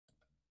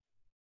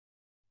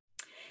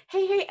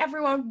Hey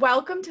everyone,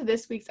 welcome to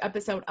this week's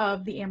episode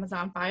of the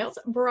Amazon Files,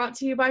 brought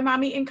to you by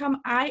Mommy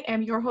Income. I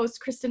am your host,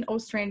 Kristin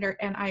Ostrander,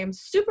 and I am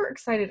super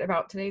excited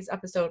about today's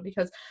episode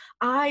because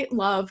I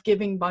love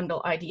giving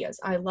bundle ideas.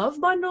 I love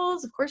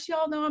bundles. Of course, you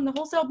all know I'm the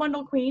wholesale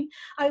bundle queen.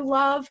 I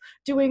love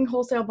doing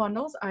wholesale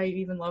bundles. I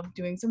even love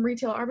doing some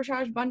retail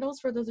arbitrage bundles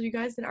for those of you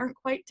guys that aren't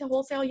quite to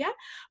wholesale yet.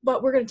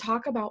 But we're going to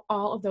talk about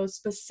all of those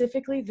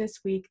specifically this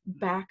week,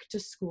 back to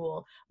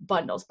school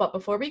bundles. But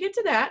before we get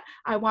to that,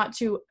 I want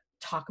to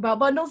talk about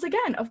bundles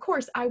again. Of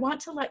course, I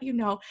want to let you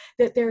know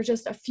that there are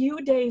just a few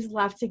days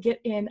left to get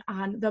in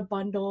on the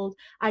Bundled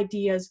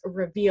Ideas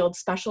Revealed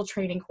special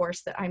training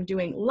course that I'm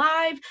doing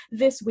live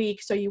this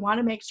week. So you want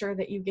to make sure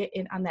that you get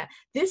in on that.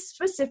 This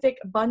specific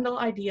Bundle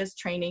Ideas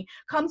training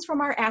comes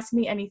from our Ask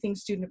Me Anything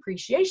Student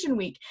Appreciation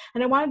Week.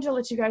 And I wanted to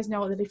let you guys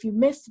know that if you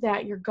missed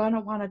that, you're going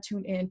to want to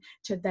tune in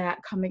to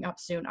that coming up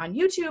soon on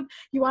YouTube.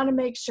 You want to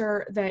make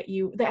sure that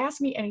the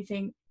Ask Me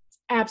Anything is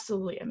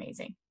absolutely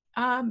amazing.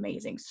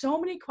 Amazing. So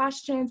many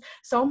questions,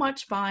 so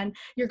much fun.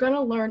 You're going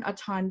to learn a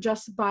ton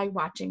just by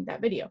watching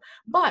that video.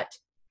 But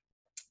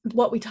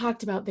what we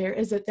talked about there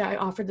is that I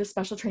offered this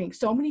special training.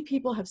 So many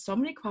people have so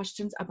many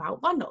questions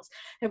about bundles.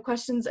 They have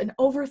questions and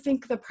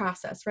overthink the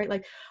process, right?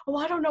 Like, oh,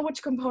 I don't know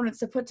which components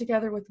to put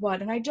together with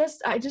what. And I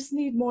just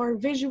need more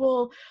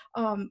visual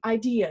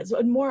ideas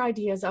and more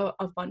ideas of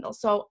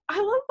bundles. So I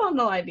love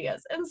bundle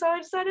ideas. And so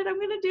I decided I'm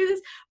going to do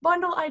this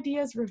Bundle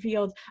Ideas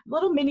Revealed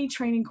little mini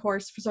training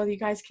course so that you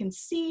guys can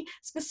see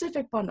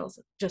specific bundles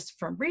just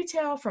from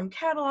retail, from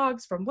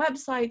catalogs, from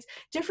websites,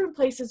 different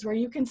places where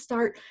you can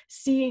start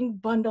seeing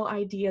bundle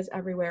ideas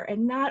everywhere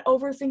and not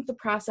overthink the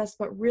process,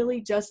 but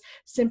really just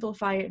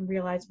simplify it and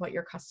realize what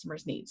your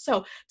customers need.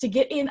 So to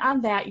get in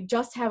on that, you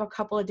just have a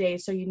couple of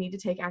days, so you need to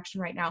take action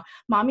right now.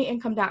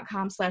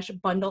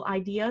 mommyincome.com/bundle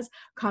ideas.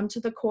 Come to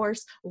the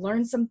course,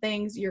 learn some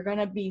things. You're going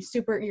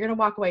to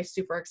walk away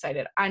super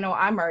excited. I know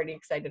I'm already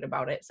excited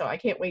about it, so I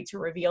can't wait to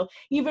reveal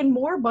even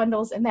more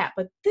bundles in that.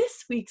 But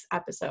this week's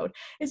episode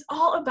is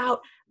all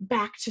about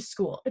back to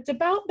school. It's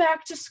about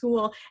back to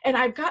school, and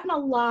I've gotten a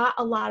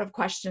lot of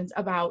questions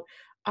about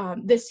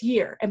this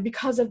year and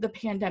because of the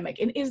pandemic,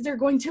 and is there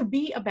going to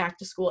be a back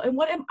to school, and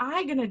what am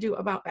I going to do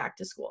about back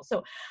to school?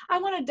 So I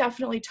want to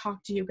definitely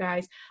talk to you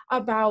guys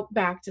about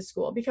back to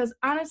school, because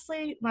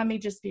honestly, let me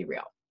just be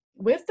real.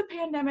 With the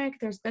pandemic,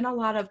 there's been a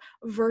lot of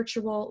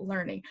virtual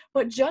learning.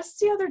 But just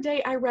the other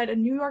day, I read a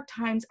New York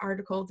Times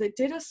article that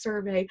did a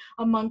survey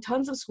among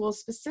tons of schools,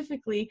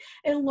 specifically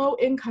in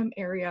low-income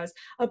areas,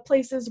 of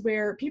places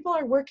where people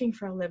are working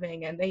for a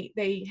living, and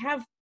they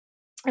have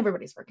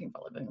everybody's working for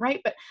a living, right?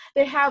 But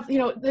they have,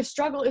 the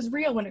struggle is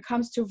real when it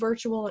comes to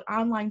virtual and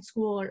online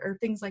school or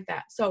things like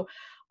that. So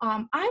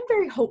I'm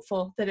very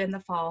hopeful that in the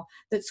fall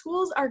that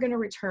schools are going to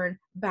return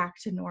back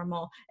to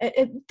normal.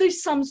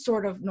 There's some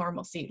sort of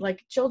normalcy,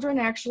 like children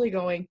actually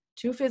going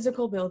to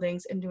physical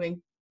buildings and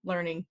doing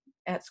learning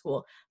at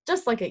school,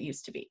 just like it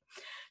used to be.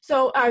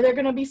 So are there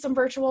going to be some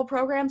virtual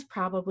programs?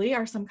 Probably.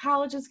 Are some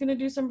colleges going to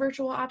do some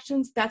virtual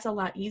options? That's a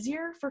lot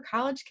easier for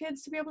college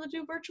kids to be able to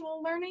do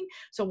virtual learning.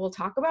 So we'll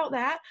talk about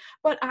that.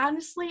 But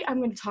honestly, I'm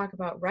going to talk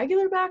about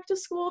regular back to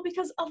school,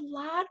 because a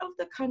lot of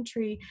the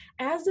country,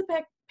 as the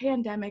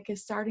pandemic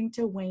is starting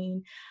to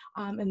wane,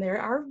 and there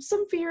are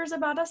some fears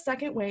about a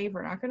second wave.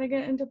 We're not going to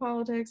get into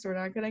politics. We're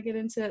not going to get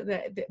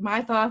into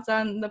my thoughts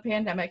on the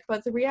pandemic.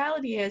 But the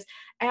reality is,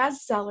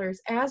 as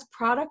sellers, as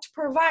product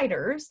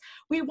providers,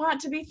 we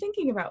want to be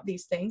thinking about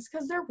these things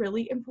because they're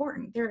really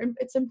important.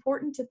 It's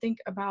important to think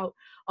about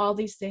all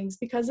these things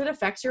because it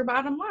affects your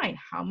bottom line.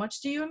 How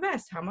much do you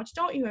invest? How much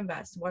don't you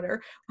invest?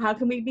 How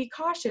can we be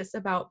cautious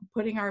about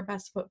putting our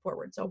best foot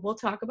forward? So we'll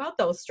talk about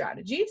those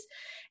strategies.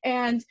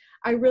 And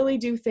I really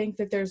do think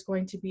that there's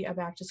going to be a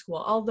back to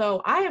school,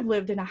 although I have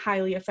lived in a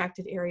highly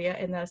affected area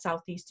in the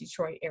Southeast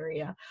Detroit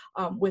area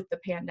with the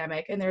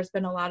pandemic, and there's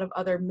been a lot of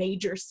other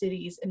major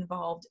cities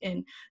involved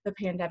in the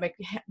pandemic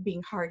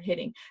being hard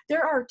hitting.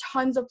 There are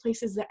tons of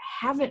places that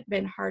haven't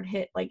been hard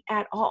hit, like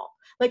at all,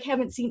 like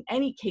haven't seen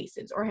any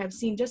cases or have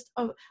seen just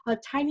a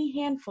tiny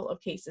handful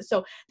of cases.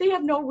 So they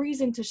have no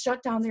reason to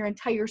shut down their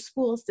entire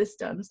school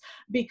systems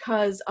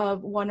because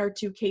of one or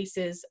two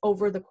cases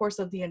over the course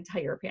of the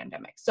entire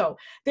pandemic. So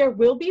there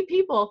will be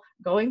people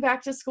going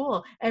back to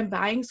school and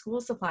buying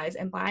school supplies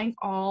and buying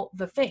all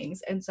the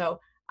things. And so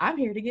I'm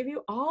here to give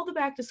you all the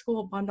back to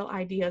school bundle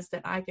ideas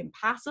that I can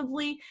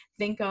possibly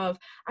think of.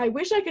 I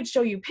wish I could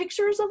show you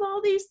pictures of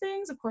all these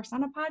things. Of course,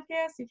 on a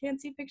podcast, you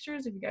can't see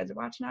pictures. If you guys are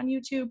watching on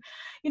YouTube,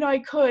 I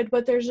could,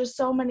 but there's just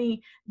so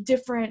many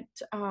different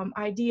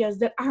ideas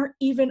that aren't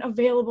even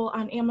available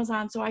on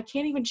Amazon. So I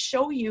can't even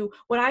show you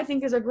what I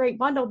think is a great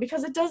bundle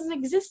because it doesn't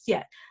exist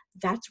yet.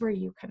 That's where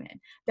you come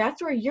in.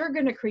 That's where you're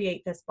going to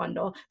create this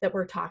bundle that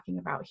we're talking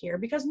about here,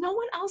 because no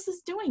one else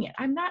is doing it.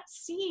 I'm not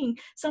seeing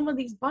some of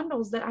these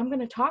bundles that I'm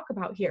going to talk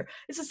about here.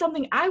 This is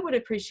something I would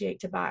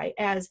appreciate to buy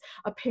as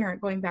a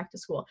parent going back to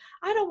school.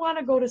 I don't want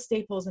to go to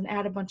Staples and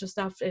add a bunch of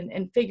stuff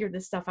and figure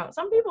this stuff out.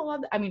 Some people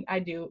love that. I mean, I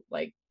do.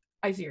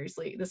 I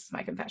seriously, this is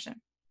my confession.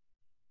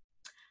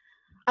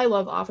 I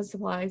love office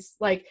supplies.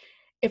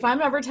 if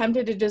I'm ever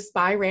tempted to just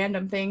buy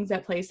random things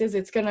at places,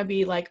 it's going to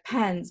be like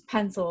pens,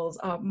 pencils,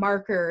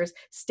 markers,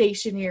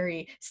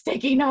 stationery,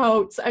 sticky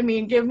notes. I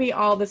mean, give me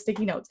all the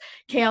sticky notes,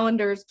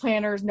 calendars,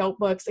 planners,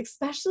 notebooks,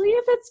 especially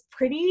if it's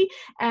pretty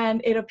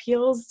and it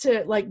appeals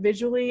to like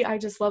visually. I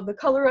just love the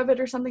color of it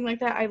or something like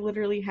that. I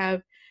literally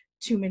have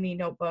too many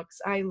notebooks.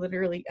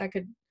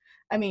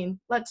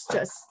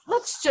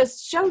 Let's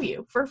just show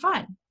you for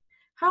fun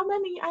how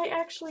many I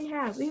actually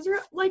have. These are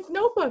like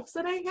notebooks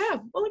that I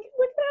have. Well, look at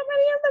how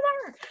many of them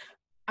are.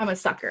 I'm a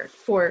sucker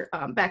for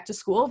back to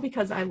school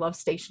because I love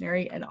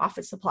stationery and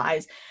office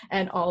supplies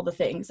and all the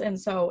things. And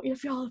so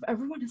if y'all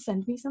ever want to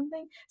send me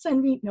something, send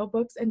me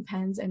notebooks and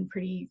pens and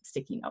pretty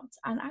sticky notes,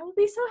 and I will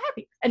be so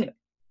happy. Anyway,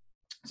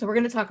 so we're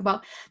going to talk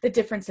about the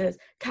differences,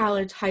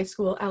 college, high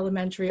school,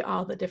 elementary,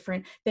 all the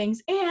different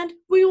things, and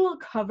we will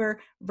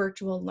cover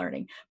virtual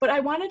learning. But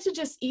I wanted to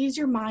just ease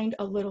your mind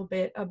a little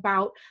bit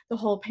about the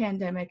whole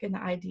pandemic and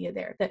the idea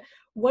there that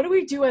what do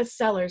we do as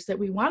sellers that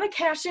we want to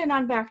cash in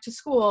on back to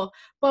school,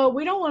 but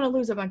we don't want to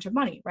lose a bunch of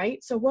money,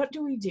 right? So what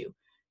do?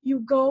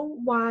 You go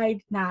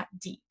wide, not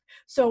deep.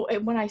 So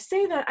when I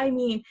say that, I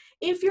mean,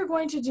 if you're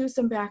going to do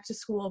some back to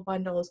school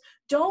bundles,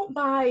 don't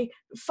buy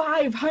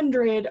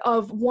 500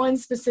 of one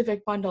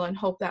specific bundle and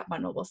hope that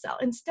bundle will sell.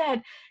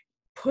 Instead,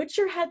 put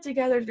your head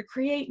together to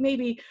create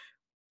maybe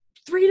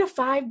 3 to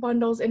 5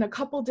 bundles in a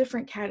couple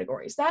different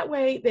categories. That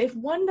way, if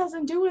one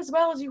doesn't do as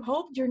well as you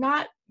hoped, you're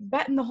not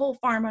betting the whole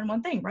farm on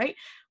one thing, right?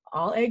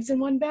 All eggs in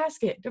one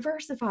basket,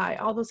 diversify,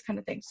 all those kind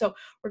of things. So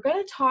we're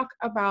going to talk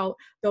about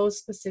those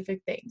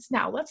specific things.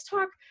 Now, let's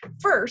talk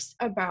first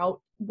about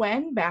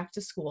when back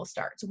to school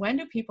starts. When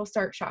do people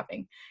start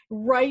shopping?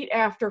 Right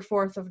after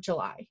 4th of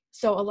July.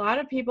 So a lot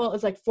of people,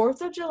 it's like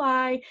 4th of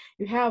July,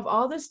 you have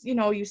all this,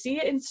 you see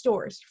it in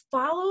stores.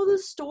 Follow the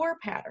store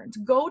patterns.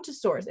 Go to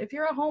stores. If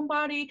you're a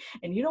homebody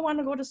and you don't want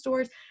to go to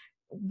stores,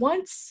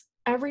 once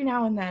every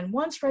now and then,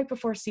 once right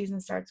before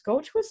season starts, go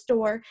to a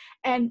store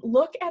and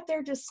look at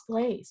their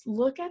displays.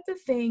 Look at the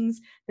things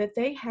that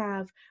they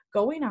have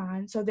going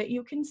on so that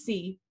you can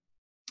see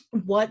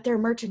what they're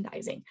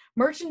merchandising.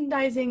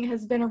 Merchandising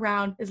has been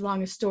around as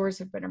long as stores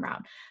have been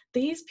around.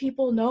 These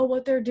people know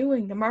what they're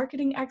doing. The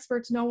marketing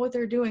experts know what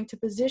they're doing to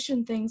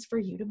position things for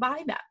you to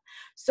buy them.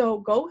 So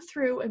go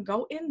through and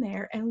go in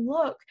there and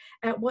look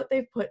at what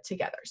they've put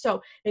together.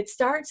 So it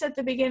starts at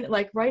the beginning,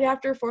 like right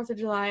after 4th of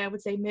July, I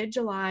would say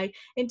mid-July,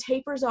 and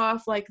tapers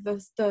off like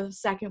the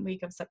second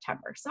week of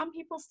September. Some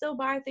people still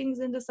buy things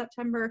into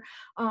September,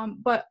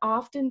 but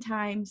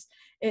oftentimes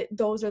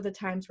those are the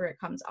times where it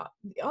comes up.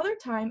 The other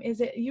time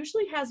is it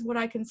usually has what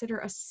I consider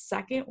a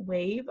second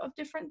wave of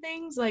different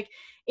things, like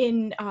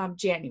in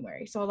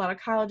January. So a lot of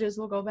colleges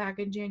will go back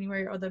in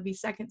January, or there'll be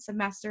second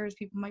semesters.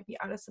 People might be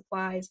out of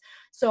supplies.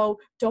 So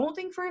don't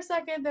think for a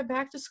second that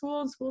back to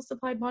school and school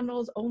supply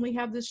bundles only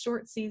have this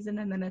short season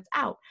and then it's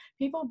out.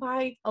 People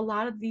buy a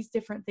lot of these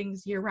different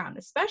things year round,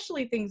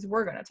 especially things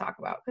we're going to talk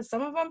about, because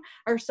some of them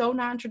are so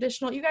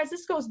non-traditional. You guys,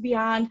 this goes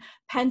beyond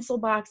pencil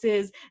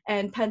boxes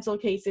and pencil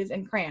cases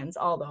and crayons,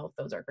 although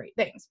those are great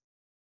things.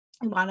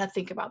 You want to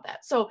think about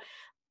that. So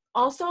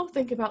also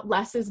think about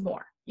less is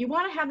more. You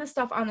want to have this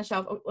stuff on the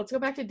shelf. Let's go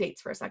back to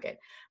dates for a second.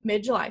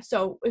 Mid-July.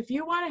 So if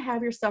you want to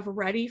have your stuff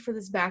ready for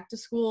this back to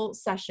school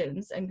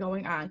sessions and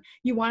going on,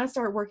 you want to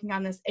start working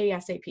on this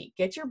ASAP.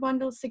 Get your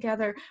bundles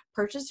together,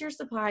 purchase your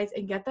supplies,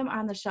 and get them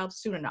on the shelf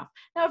soon enough.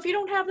 Now, if you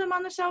don't have them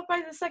on the shelf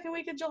by the second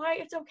week of July,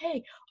 it's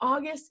okay.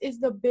 August is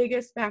the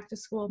biggest back to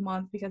school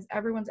month because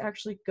everyone's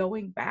actually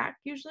going back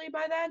usually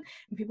by then,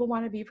 and people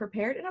want to be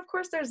prepared. And of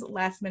course, there's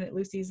last minute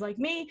Lucy's like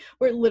me,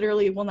 where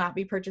literally will not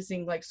be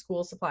purchasing like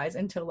school supplies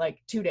until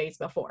like 2 days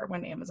before,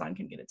 when Amazon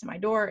can get it to my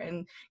door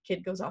and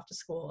kid goes off to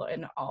school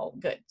and all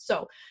good.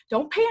 So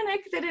don't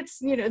panic that it's,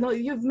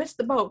 you've missed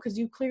the boat, because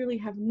you clearly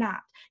have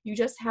not. You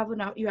just have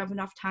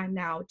enough time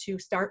now to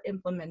start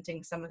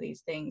implementing some of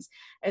these things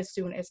as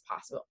soon as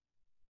possible.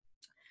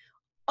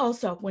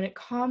 Also, when it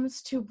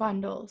comes to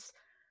bundles,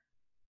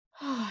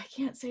 I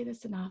can't say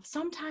this enough.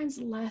 Sometimes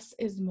less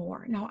is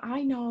more. Now,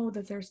 I know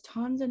that there's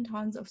tons and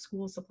tons of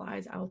school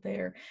supplies out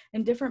there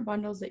and different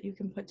bundles that you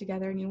can put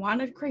together, and you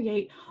want to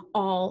create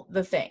all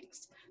the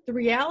things. The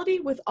reality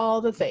with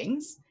all the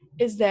things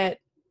is that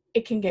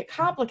it can get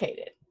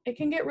complicated. It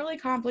can get really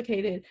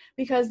complicated,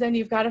 because then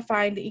you've got to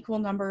find the equal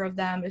number of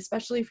them,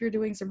 especially if you're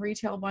doing some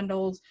retail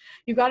bundles.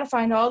 You've got to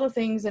find all the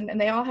things, and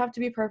they all have to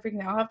be perfect,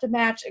 and they all have to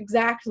match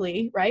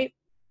exactly, right?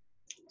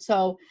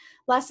 So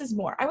less is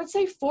more. I would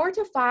say 4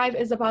 to 5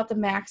 is about the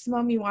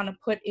maximum you want to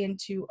put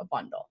into a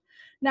bundle.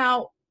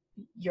 Now,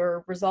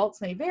 your results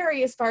may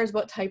vary as far as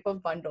what type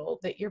of bundle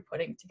that you're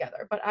putting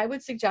together, but I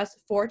would suggest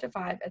 4 to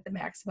 5 at the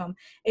maximum.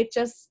 It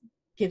just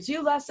gives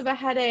you less of a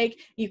headache.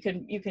 You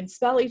can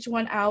spell each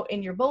one out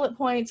in your bullet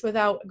points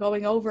without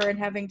going over and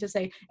having to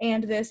say,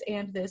 and this,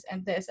 and this,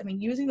 and this. I mean,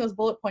 using those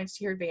bullet points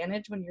to your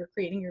advantage when you're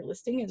creating your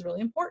listing is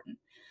really important.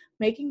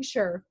 Making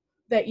sure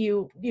that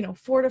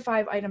 4 to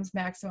 5 items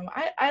maximum.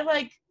 I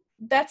like,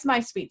 that's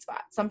my sweet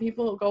spot. Some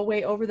people go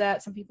way over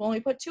that. Some people only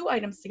put 2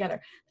 items together.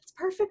 That's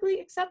perfectly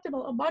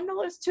acceptable. A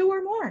bundle is 2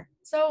 or more.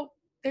 So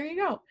there you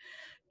go.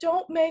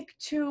 Don't make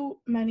too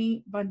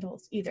many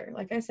bundles either.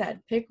 Like I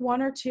said, pick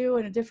 1 or 2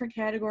 in different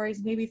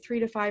categories, maybe 3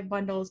 to 5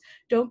 bundles.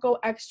 Don't go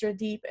extra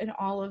deep in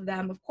all of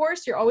them. Of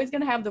course, you're always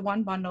going to have the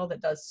one bundle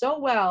that does so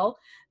well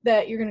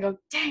that you're going to go,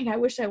 dang, I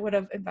wish I would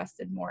have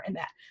invested more in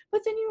that.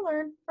 But then you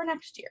learn for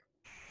next year.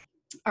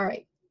 All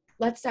right,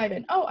 let's dive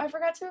in. Oh, I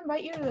forgot to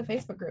invite you to the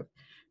Facebook group.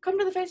 Come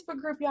to the Facebook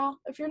group, y'all.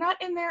 If you're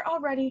not in there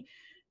already,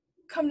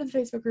 come to the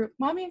Facebook group,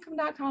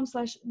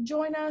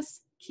 mommyincome.com/join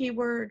us,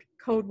 keyword,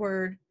 code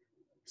word,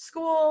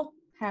 school,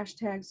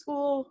 hashtag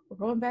school. We're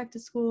going back to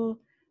school.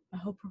 I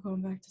hope we're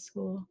going back to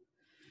school.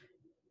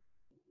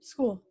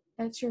 School.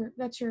 That's your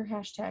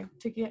hashtag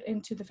to get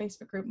into the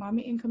Facebook group,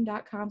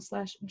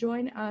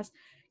 mommyincome.com/join us.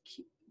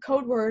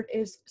 Code word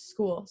is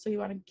school. So you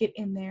want to get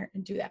in there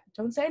and do that.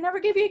 Don't say I never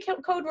give you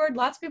a code word.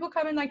 Lots of people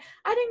come in like,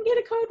 I didn't get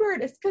a code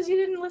word. It's because you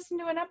didn't listen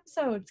to an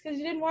episode. It's because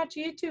you didn't watch a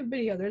YouTube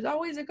video. There's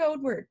always a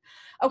code word.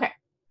 Okay.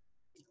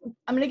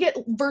 I'm going to get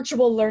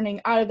virtual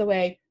learning out of the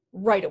way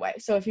right away.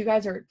 So if you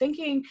guys are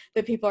thinking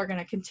that people are going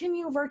to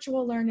continue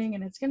virtual learning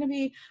and it's going to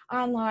be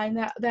online,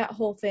 that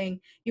whole thing,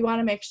 you want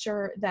to make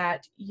sure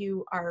that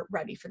you are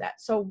ready for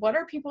that. So what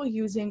are people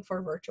using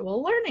for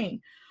virtual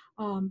learning?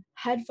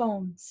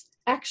 Headphones,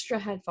 extra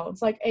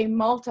headphones, like a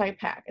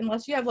multi-pack,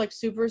 unless you have like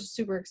super,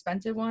 super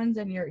expensive ones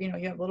and you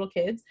have little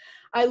kids.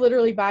 I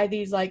literally buy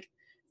these like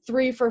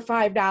 3 for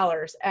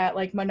 $5 at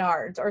like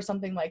Menards or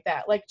something like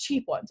that, like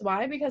cheap ones.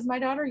 Why? Because my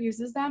daughter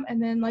uses them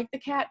and then like the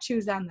cat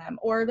chews on them,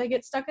 or they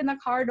get stuck in the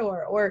car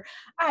door, or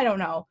I don't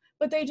know,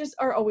 but they just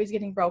are always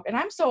getting broke. And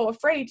I'm so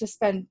afraid to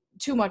spend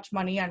too much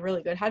money on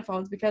really good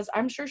headphones because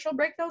I'm sure she'll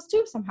break those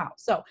too somehow.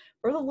 So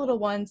for the little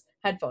ones,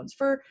 headphones.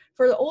 For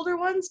the older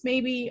ones,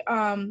 maybe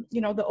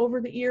the over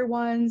the ear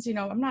ones,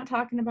 I'm not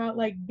talking about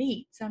like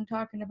Beats. I'm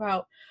talking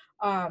about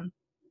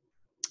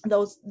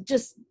those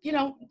just,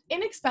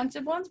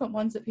 inexpensive ones, but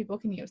ones that people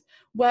can use.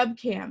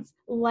 Webcams,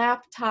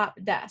 laptop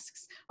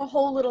desks, a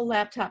whole little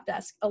laptop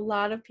desk. A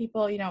lot of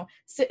people,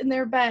 sit in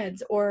their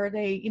beds, or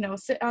they,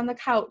 sit on the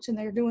couch and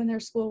they're doing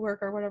their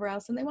schoolwork or whatever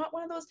else, and they want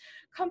one of those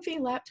comfy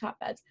laptop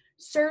beds.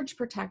 Surge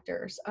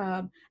protectors,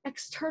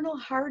 external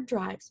hard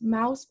drives,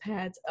 mouse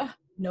pads,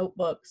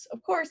 notebooks,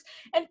 of course,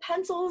 and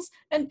pencils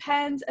and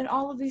pens, and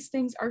all of these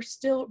things are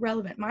still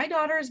relevant. My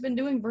daughter has been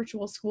doing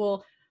virtual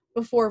school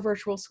before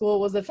virtual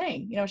school was a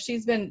thing.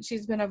 She's been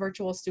a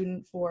virtual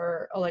student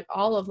for like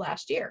all of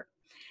last year,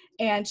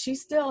 and she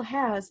still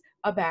has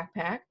a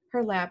backpack,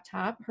 her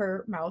laptop,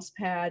 her mouse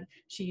pad.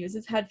 She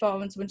uses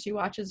headphones when she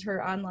watches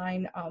her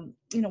online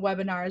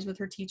webinars with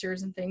her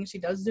teachers and things. She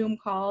does Zoom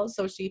calls,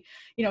 so she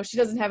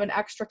doesn't have an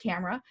extra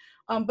camera,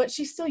 but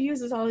she still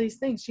uses all these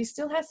things. She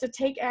still has to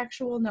take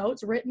actual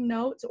notes, written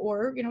notes,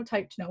 or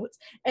typed notes,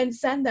 and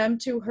send them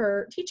to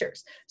her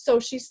teachers. So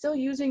she's still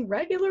using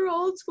regular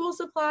old school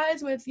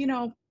supplies with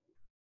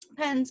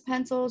pens,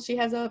 pencils. She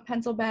has a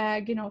pencil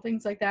bag,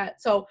 things like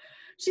that. So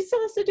she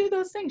still has to do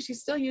those things.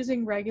 She's still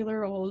using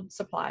regular old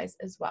supplies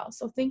as well.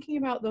 So thinking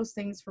about those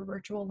things for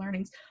virtual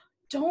learnings.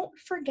 Don't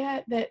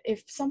forget that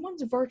if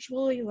someone's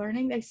virtually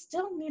learning, they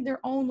still need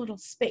their own little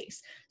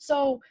space.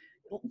 So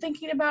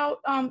thinking about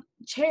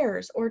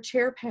chairs or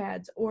chair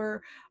pads,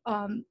 or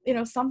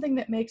something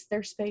that makes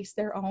their space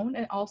their own,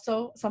 and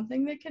also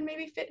something that can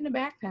maybe fit in a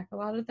backpack. A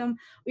lot of them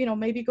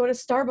maybe go to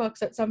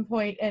Starbucks at some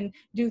point and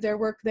do their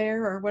work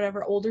there, or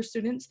whatever. Older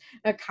students,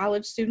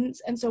 college students,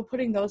 and so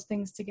putting those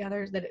things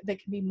together that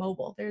can be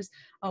mobile. There's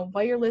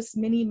wireless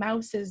mini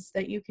mouses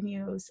that you can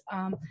use,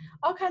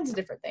 all kinds of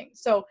different things.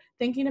 So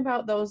thinking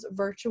about those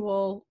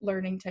virtual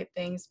learning type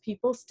things,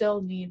 people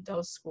still need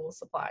those school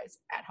supplies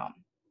at home.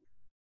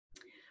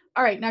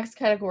 All right, next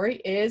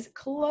category is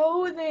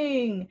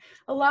clothing.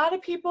 A lot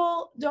of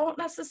people don't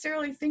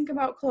necessarily think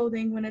about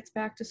clothing when it's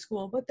back to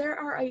school, but there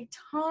are a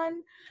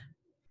ton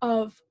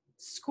of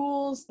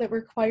schools that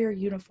require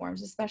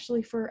uniforms,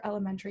 especially for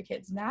elementary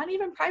kids. Not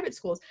even private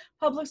schools,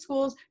 public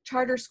schools,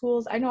 charter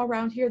schools. I know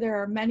around here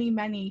there are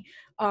many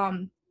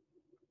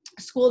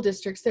school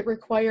districts that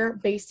require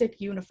basic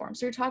uniforms.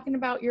 So you're talking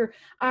about your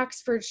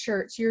Oxford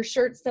shirts, your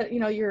shirts that,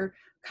 your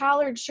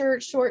collared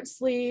shirt, short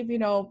sleeve,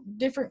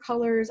 different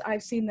colors.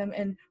 I've seen them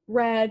in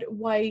red,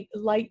 white,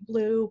 light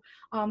blue.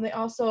 They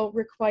also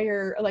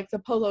require like the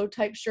polo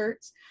type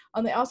shirts.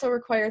 They also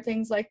require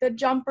things like the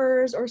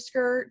jumpers or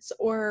skirts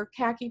or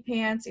khaki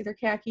pants, either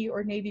khaki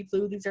or navy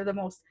blue. These are the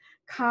most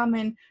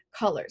common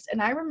colors. And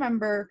I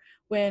remember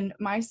when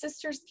my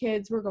sister's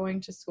kids were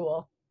going to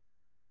school,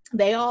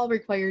 they all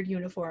required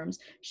uniforms.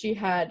 She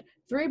had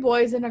 3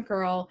 boys and a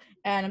girl,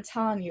 and I'm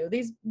telling you,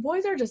 these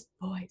boys are just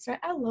boys, right?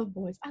 I love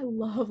boys. I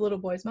love little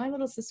boys. My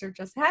little sister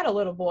just had a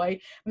little boy.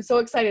 I'm so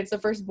excited. It's the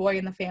first boy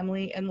in the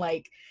family in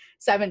like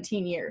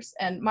 17 years.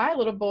 And my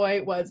little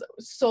boy was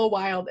so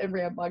wild and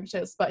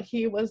rambunctious, but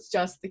he was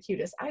just the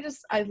cutest.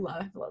 I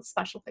love a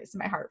special place in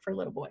my heart for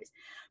little boys.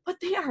 But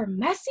they are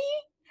messy,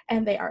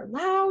 and they are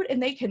loud,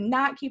 and they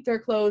cannot keep their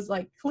clothes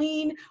like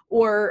clean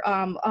or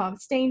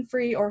stain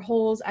free or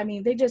holes. I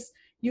mean, they just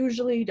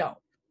usually don't.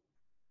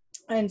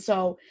 And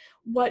so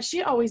what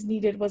she always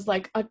needed was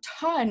like a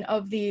ton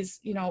of these,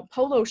 you know,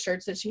 polo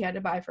shirts that she had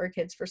to buy for her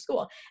kids for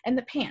school, and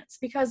the pants,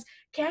 because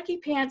khaki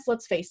pants,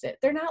 let's face it,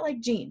 they're not like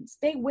jeans.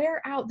 They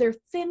wear out. They're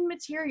thin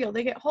material.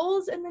 They get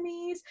holes in the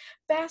knees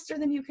faster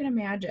than you can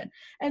imagine.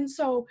 And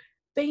so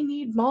they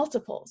need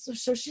multiples.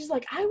 So she's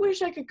like, I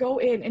wish I could go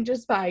in and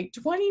just buy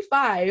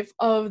 25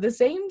 of the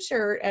same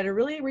shirt at a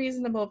really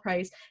reasonable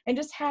price and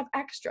just have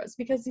extras,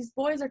 because these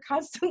boys are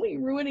constantly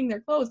ruining their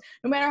clothes.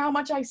 No matter how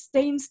much I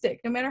stain stick,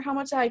 no matter how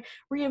much I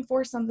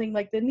reinforce something,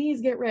 like the knees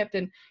get ripped,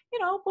 and, you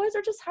know, boys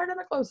are just hard on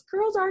their clothes.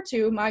 Girls are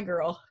too. My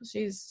girl,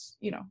 she's,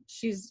 you know,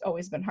 she's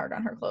always been hard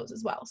on her clothes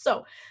as well.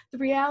 So the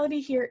reality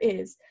here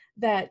is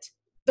that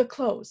the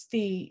clothes,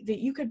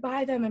 you could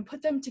buy them and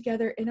put them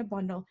together in a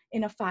bundle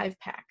in a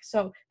 5-pack.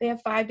 So they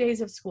have 5 days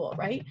of school,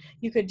 right?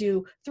 You could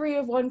do 3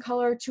 of one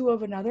color, 2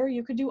 of another.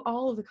 You could do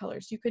all of the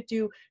colors. You could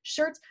do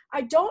shirts.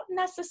 I don't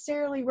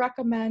necessarily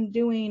recommend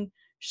doing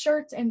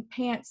shirts and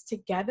pants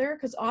together,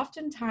 because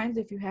oftentimes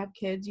if you have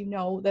kids, you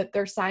know that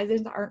their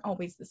sizes aren't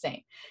always the same.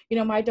 You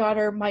know, my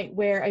daughter might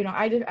wear, you know,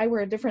 I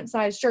wear a different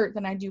size shirt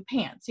than I do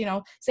pants, you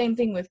know, same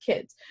thing with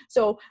kids.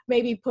 So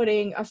maybe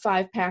putting a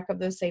 5-pack of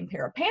the same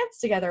pair of pants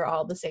together,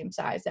 all the same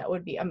size, that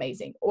would be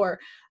amazing. Or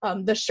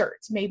the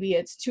shirts, maybe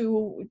it's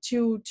two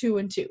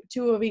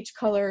of each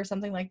color or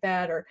something like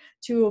that, or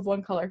 2 of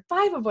one color,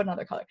 5 of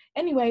another color.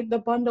 Anyway, the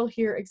bundle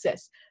here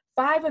exists.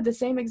 5 of the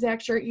same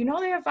exact shirt. You know,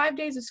 they have 5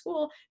 days of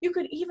school. You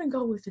could even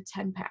go with a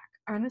 10-pack,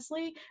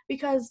 honestly,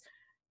 because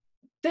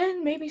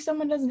then maybe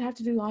someone doesn't have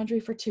to do laundry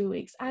for 2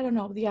 weeks. I don't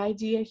know. The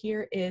idea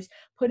here is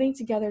putting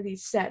together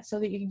these sets so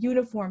that you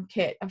uniform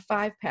kit, a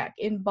 5-pack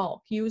in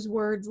bulk. Use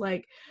words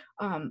like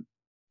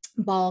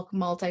bulk,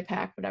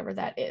 multi-pack, whatever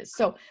that is.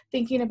 So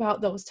thinking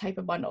about those type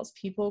of bundles,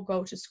 people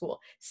go to school.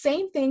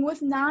 Same thing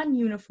with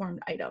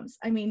non-uniformed items.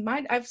 I mean,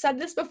 I've said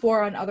this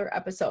before on other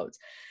episodes.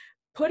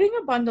 Putting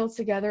a bundle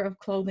together of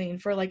clothing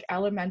for like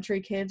elementary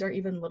kids or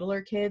even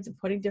littler kids, and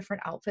putting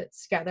different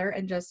outfits together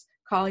and just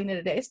calling it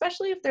a day,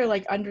 especially if they're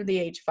like under the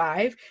age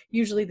 5,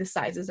 usually the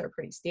sizes are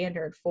pretty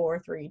standard, 4,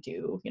 3,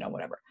 2, you know,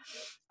 whatever.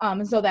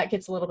 And so that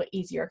gets a little bit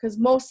easier, because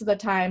most of the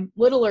time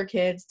littler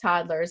kids,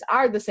 toddlers,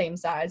 are the same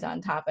size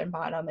on top and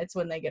bottom. It's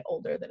when they get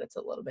older that it's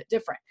a little bit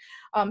different.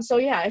 So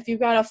yeah, if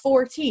you've got a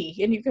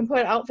 4T and you can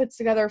put outfits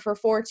together for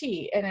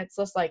 4T, and it's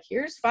just like,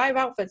 here's 5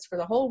 outfits for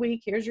the whole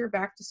week, here's your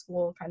back to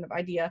school kind of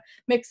idea,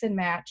 mix and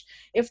match.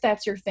 If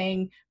that's your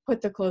thing,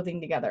 put the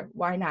clothing together.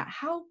 Why not?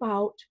 How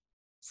about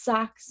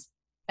socks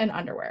and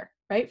underwear,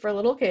 right? For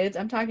little kids,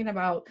 I'm talking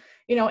about,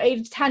 you know,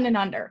 age 10 and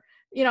under.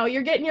 You know,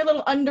 you're getting your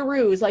little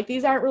underoos. Like,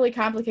 these aren't really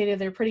complicated.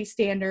 They're pretty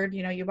standard.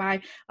 You know, you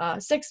buy a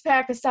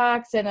 6-pack of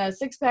socks and a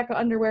 6-pack of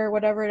underwear,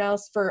 whatever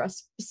else, for a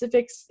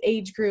specific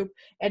age group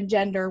and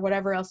gender,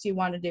 whatever else you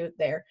want to do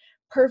there.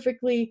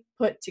 Perfectly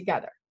put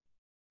together.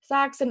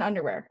 Socks and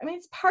underwear. I mean,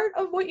 it's part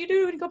of what you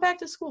do when you go back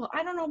to school.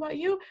 I don't know about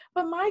you,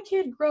 but my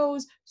kid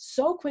grows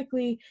so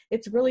quickly,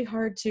 it's really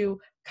hard to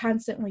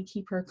constantly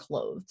keep her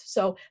clothed.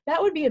 So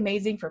that would be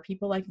amazing for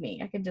people like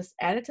me. I can just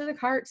add it to the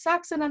cart,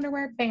 socks and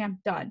underwear, bam,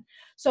 done.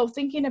 So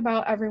thinking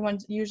about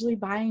everyone's usually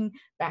buying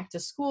back to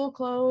school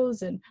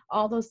clothes and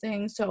all those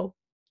things. So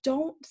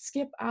don't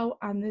skip out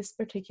on this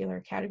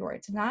particular category.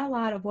 It's not a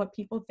lot of what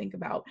people think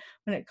about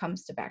when it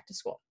comes to back to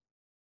school.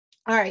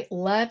 All right,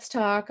 let's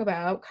talk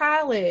about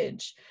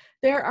college.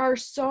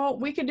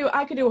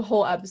 I could do a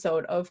whole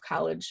episode of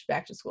college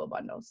back to school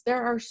bundles.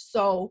 There are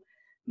so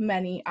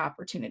many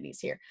opportunities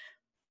here.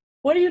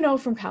 What do you know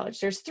from college?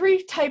 There's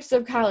 3 types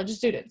of college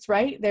students,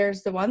 right?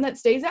 There's the one that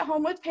stays at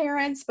home with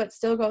parents but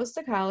still goes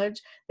to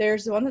college.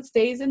 There's the one that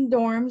stays in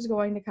dorms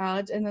going to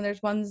college. And then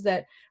there's ones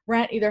that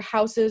rent either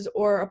houses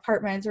or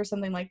apartments or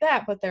something like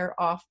that, but they're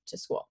off to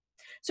school.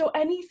 So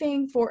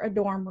anything for a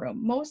dorm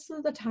room. Most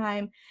of the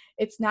time,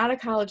 it's not a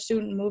college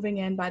student moving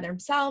in by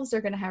themselves. They're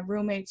going to have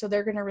roommates, so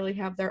they're going to really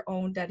have their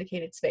own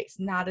dedicated space,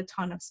 not a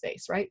ton of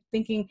space, right?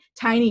 Thinking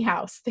tiny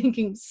house,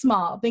 thinking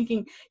small,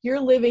 thinking you're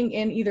living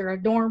in either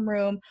a dorm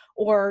room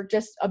or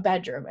just a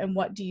bedroom, and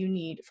what do you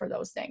need for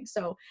those things?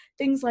 So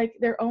things like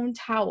their own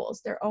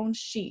towels, their own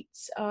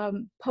sheets,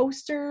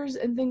 posters,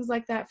 and things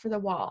like that for the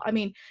wall. I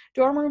mean,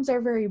 dorm rooms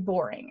are very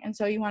boring, and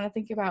so you want to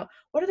think about,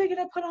 what are they going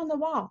to put on the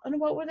wall, and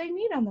what would they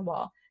need on the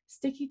wall?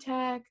 Sticky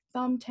tack,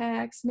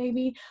 thumbtacks,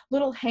 maybe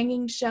little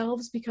hanging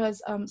shelves,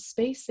 because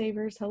space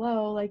savers,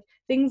 hello, like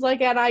things like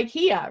at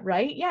IKEA,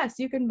 right? Yes,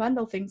 you can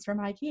bundle things from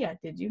IKEA.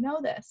 Did you know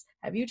this?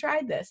 Have you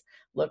tried this?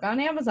 Look on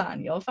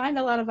Amazon. You'll find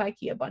a lot of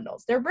IKEA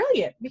bundles. They're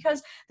brilliant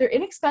because they're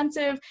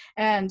inexpensive,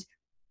 and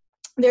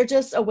they're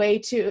just a way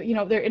to, you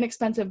know, they're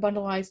inexpensive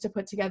bundle-wise to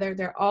put together.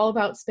 They're all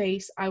about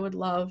space. I would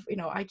love, you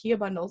know, IKEA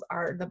bundles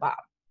are the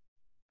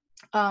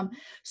bomb.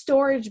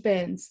 Storage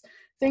bins.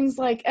 Things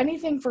like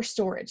anything for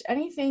storage,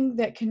 anything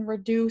that can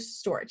reduce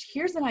storage.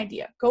 Here's an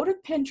idea. Go to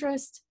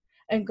Pinterest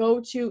and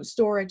go to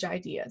storage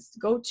ideas,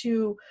 go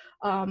to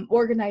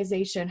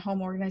organization,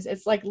 home organization.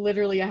 It's like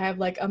literally I have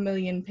like a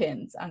million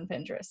pins on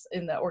Pinterest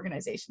in the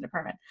organization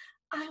department.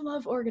 I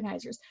love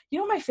organizers. You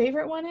know what my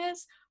favorite one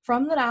is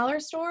from the dollar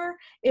store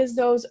is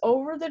those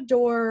over the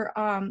door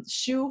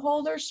shoe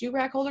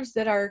rack holders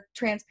that are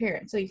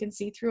transparent. So you can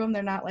see through them.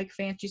 They're not like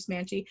fancy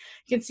smancy.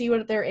 You can see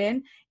what they're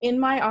in. In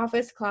my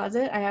office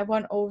closet, I have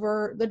one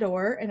over the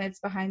door and it's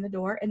behind the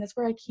door. And that's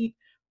where I keep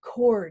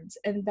cords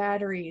and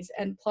batteries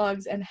and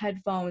plugs and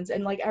headphones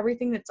and like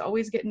everything that's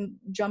always getting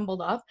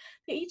jumbled up.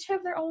 They each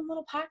have their own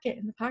little pocket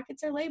and the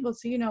pockets are labeled.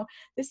 So, you know,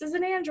 this is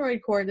an Android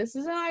cord. This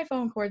is an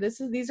iPhone cord.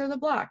 These are the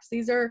blocks.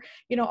 These are,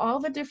 you know, all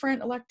the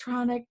different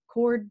electronic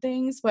cord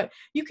things, but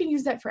you can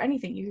use that for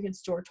anything. You can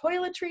store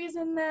toiletries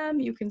in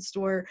them. You can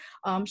store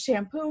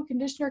shampoo,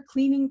 conditioner,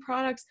 cleaning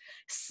products,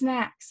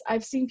 snacks.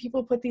 I've seen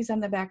people put these on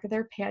the back of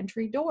their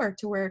pantry door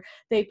to where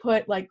they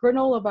put like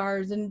granola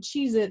bars and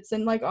Cheez-Its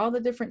and like all the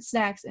different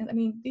snacks. And I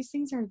mean, these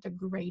things are the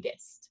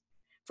greatest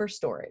for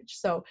storage.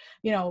 So,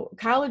 you know,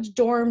 college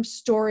dorm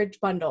storage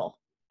bundle.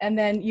 And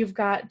then you've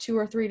got 2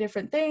 or 3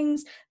 different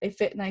things. They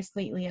fit nice,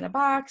 neatly in a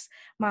box.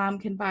 Mom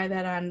can buy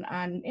that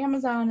on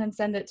Amazon and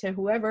send it to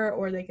whoever,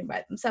 or they can buy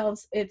it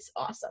themselves. It's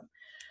awesome.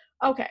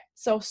 Okay,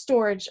 so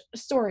storage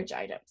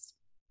items.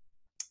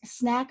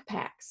 Snack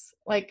packs,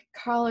 like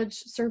college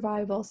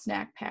survival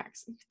snack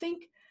packs.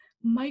 Think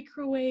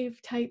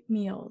microwave type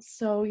meals.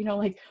 So, you know,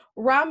 like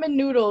ramen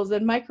noodles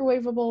and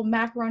microwavable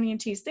macaroni and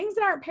cheese, things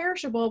that aren't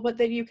perishable, but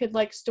that you could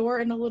like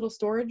store in a little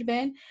storage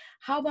bin.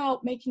 How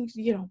about making,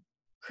 you know,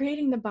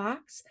 creating the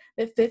box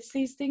that fits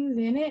these things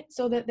in it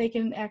so that they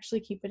can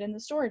actually keep it in the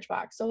storage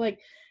box. So like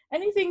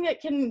anything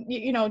that can,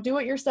 you know, do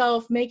it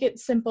yourself, make it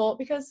simple,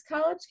 because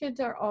college kids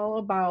are all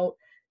about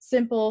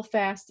simple,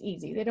 fast,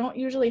 easy. They don't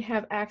usually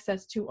have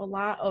access to a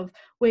lot of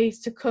ways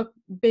to cook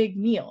big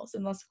meals,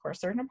 unless of course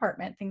they're in an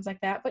apartment, things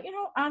like that, but you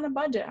know, on a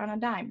budget, on a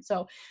dime.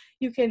 So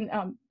you can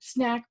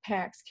snack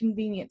packs,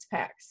 convenience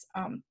packs.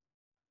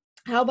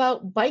 How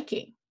about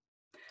biking?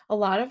 A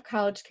lot of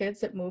college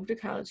kids that move to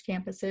college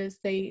campuses,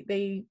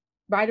 they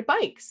ride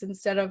bikes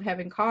instead of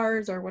having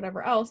cars or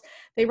whatever else.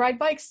 They ride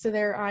bikes to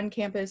their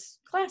on-campus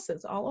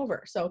classes all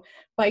over. So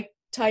bike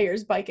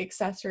tires, bike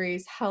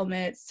accessories,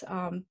 helmets,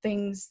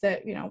 things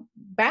that, you know,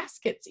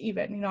 baskets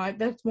even, you know,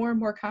 that's more and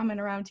more common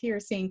around here,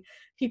 seeing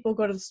people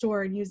go to the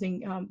store and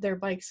using their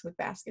bikes with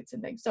baskets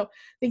and things. So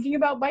thinking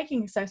about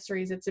biking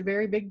accessories, it's a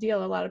very big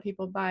deal. A lot of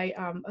people buy,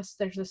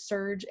 there's a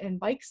surge in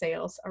bike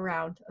sales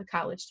around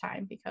college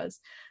time because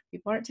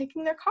people aren't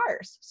taking their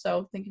cars.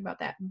 So thinking about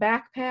that.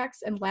 Backpacks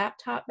and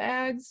laptop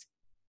bags,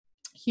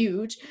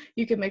 huge.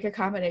 You can make a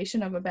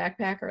combination of a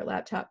backpack or a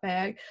laptop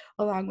bag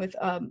along with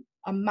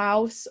a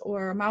mouse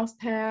or a mouse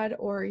pad,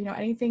 or, you know,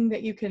 anything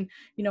that you can,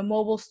 you know,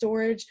 mobile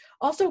storage.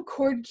 Also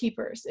cord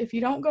keepers. If you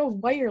don't go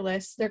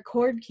wireless, their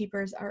cord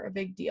keepers are a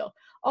big deal.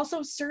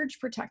 Also surge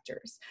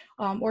protectors,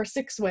 or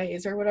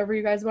 6-ways, or whatever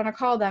you guys want to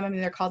call them. I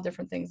mean, they're called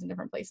different things in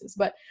different places,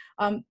 but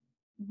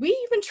we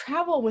even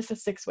travel with a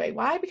 6-way.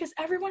 Why? Because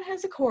everyone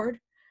has a cord,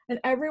 and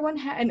everyone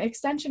and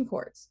extension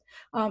cords,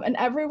 and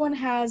everyone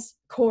has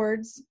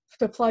cords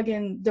to plug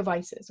in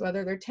devices,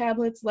 whether they're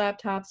tablets,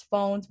 laptops,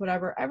 phones,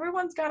 whatever.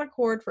 Everyone's got a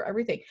cord for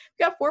everything.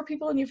 You've got 4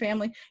 people in your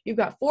family, you've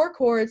got 4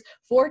 cords,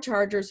 4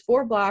 chargers,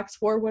 4 blocks,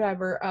 4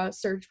 whatever,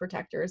 surge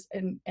protectors,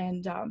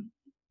 and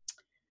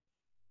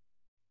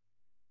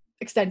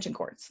extension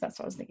cords. That's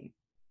what I was thinking.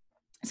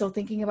 So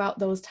thinking about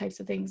those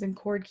types of things and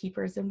cord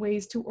keepers and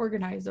ways to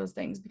organize those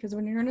things, because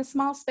when you're in a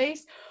small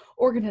space,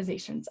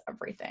 organization's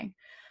everything.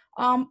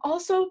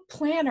 Also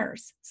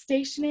planners,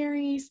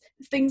 stationaries,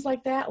 things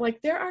like that.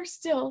 Like there are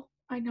still,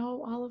 I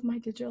know all of my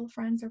digital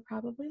friends are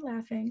probably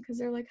laughing because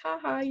they're like,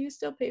 haha, you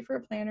still pay for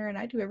a planner and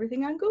I do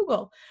everything on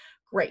Google.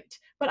 Great.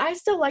 But I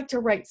still like to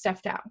write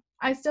stuff down.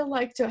 I still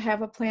like to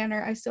have a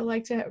planner. I still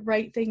like to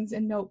write things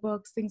in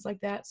notebooks, things like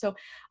that. So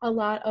a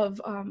lot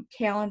of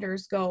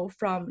calendars go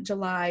from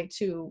July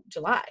to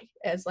July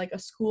as like a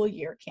school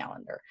year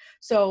calendar.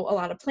 So a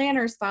lot of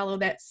planners follow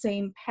that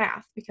same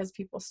path because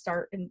people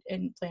start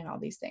and plan all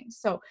these things.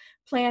 So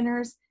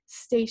planners,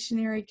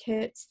 stationery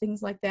kits,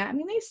 things like that. I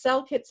mean, they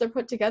sell kits that are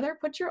put together.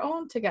 Put your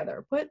own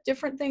together. Put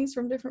different things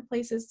from different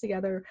places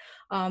together.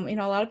 You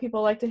know, a lot of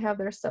people like to have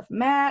their stuff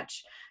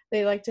match.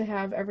 They like to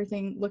have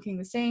everything looking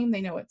the same. They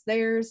know it's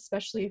theirs,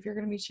 especially if you're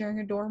going to be sharing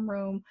a dorm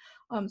room.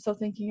 So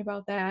thinking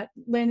about that.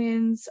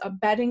 Linens,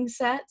 bedding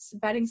sets.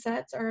 Bedding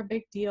sets are a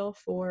big deal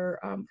for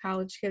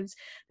college kids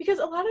because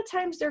a lot of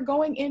times they're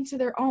going into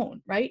their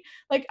own, right?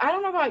 Like, I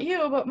don't know about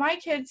you, but my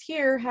kids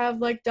here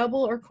have like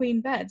double or queen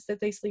beds that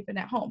they sleep in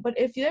at home. But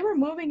if they were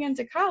moving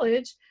into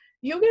college,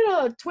 you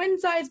get a twin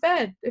size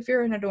bed if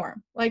you're in a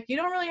dorm. Like, you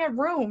don't really have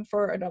room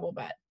for a double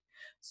bed.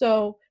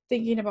 So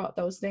thinking about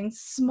those things,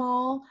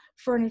 small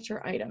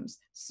furniture items,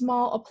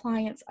 small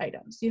appliance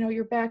items. You know,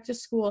 you're back to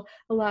school.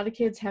 A lot of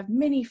kids have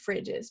mini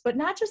fridges, but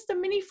not just a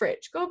mini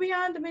fridge. Go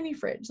beyond the mini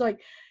fridge. Like,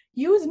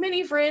 use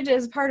mini fridge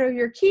as part of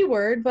your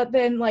keyword, but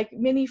then like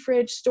mini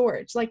fridge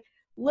storage, like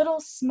little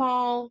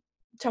small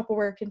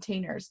Tupperware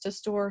containers to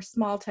store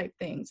small type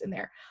things in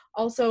there.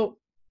 Also,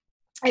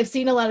 I've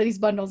seen a lot of these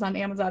bundles on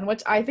Amazon,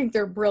 which I think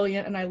they're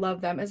brilliant and I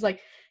love them, is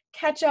like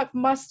ketchup,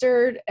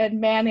 mustard,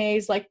 and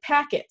mayonnaise, like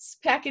packets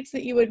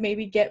that you would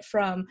maybe get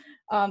from,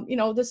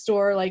 the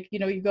store. Like,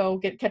 you go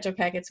get ketchup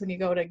packets when you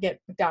go to get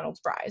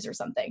McDonald's fries or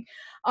something.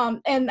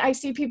 And I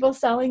see people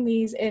selling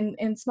these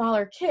in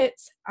smaller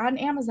kits on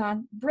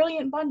Amazon.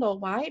 Brilliant bundle.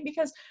 Why?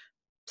 Because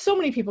so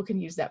many people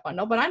can use that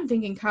bundle, but I'm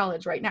thinking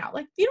college right now.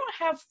 Like, you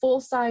don't have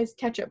full-size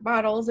ketchup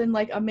bottles in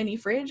like a mini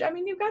fridge. I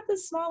mean, you've got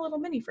this small little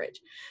mini fridge.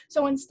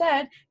 So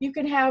instead, you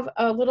can have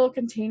a little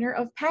container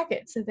of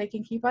packets that they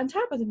can keep on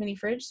top of the mini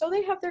fridge, so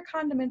they have their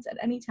condiments at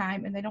any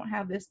time and they don't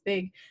have this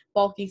big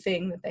bulky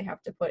thing that they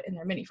have to put in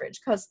their mini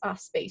fridge, because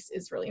space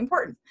is really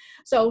important.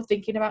 So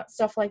thinking about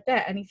stuff like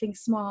that, anything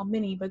small,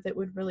 mini, but that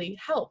would really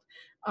help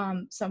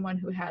someone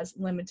who has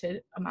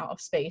limited amount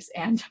of space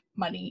and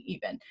money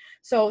even.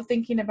 So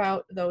thinking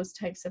about those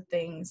types of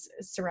things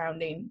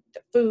surrounding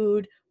the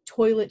food,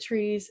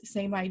 toiletries,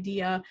 same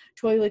idea.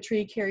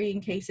 Toiletry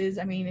carrying cases.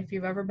 I mean, if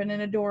you've ever been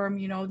in a dorm,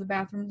 the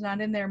bathroom's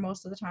not in there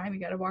most of the time. You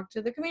got to walk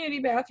to the community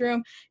bathroom.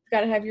 You've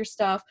got to have your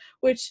stuff,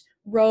 which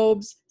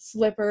robes,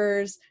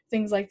 slippers,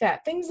 things like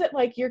that. Things that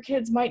like your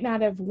kids might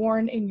not have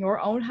worn in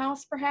your own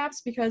house,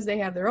 perhaps because they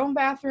have their own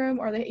bathroom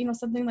or they,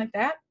 something like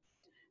that.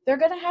 They're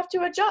going to have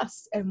to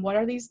adjust. And what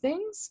are these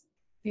things?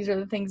 These are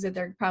the things that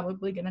they're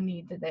probably going to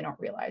need that they don't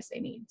realize they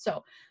need.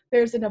 So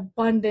there's an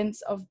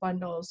abundance of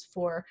bundles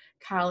for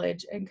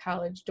college and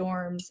college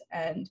dorms,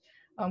 and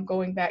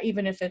going back,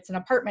 even if it's an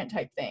apartment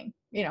type thing,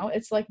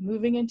 it's like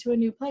moving into a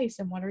new place,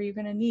 and what are you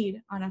going to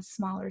need on a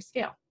smaller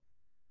scale?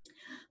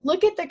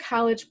 Look at the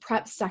college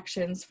prep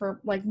sections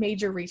for like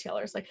major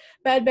retailers like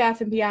Bed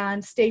Bath &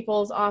 Beyond,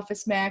 Staples,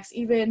 Office Max,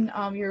 even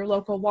your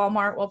local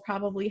Walmart will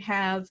probably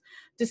have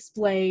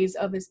displays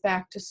of his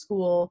back to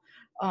school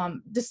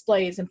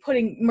displays and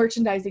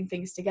merchandising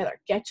things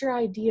together. Get your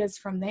ideas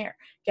from there.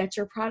 Get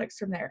your products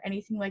from there.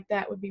 Anything like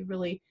that would be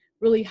really,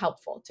 really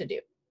helpful to do.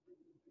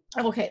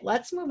 Okay,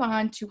 let's move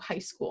on to high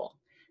school.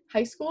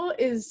 High school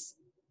is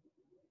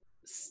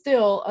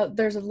still,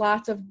 there's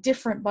lots of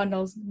different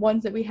bundles,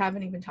 ones that we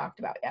haven't even talked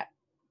about yet.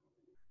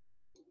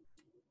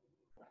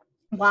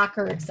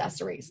 Locker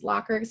accessories.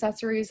 Locker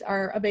accessories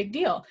are a big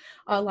deal.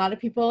 A lot of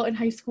people in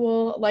high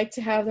school like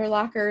to have their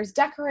lockers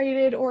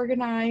decorated,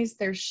 organized.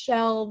 There's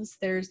shelves,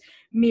 there's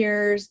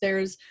mirrors,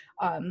 there's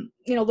the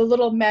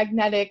little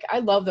magnetic. I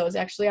love those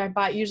actually.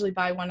 Usually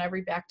buy one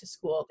every back to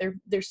school.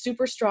 They're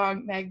super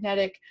strong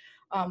magnetic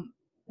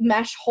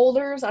mesh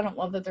holders. I don't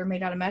love that they're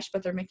made out of mesh,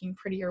 but they're making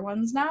prettier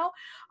ones now.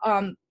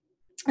 And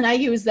I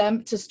use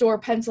them to store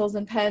pencils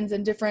and pens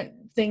and different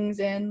things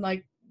in,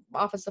 like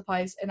office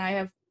supplies. And I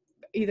have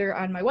either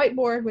on my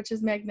whiteboard, which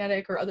is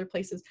magnetic, or other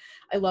places.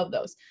 I love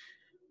those.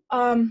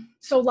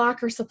 So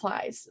locker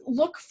supplies.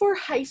 Look for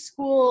high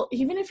school,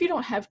 even if you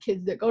don't have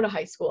kids that go to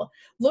high school,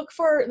 look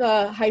for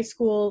the high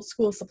school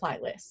supply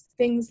list.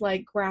 Things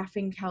like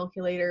graphing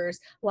calculators.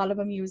 A lot of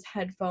them use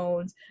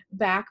headphones,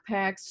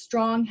 backpacks,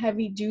 strong,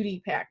 heavy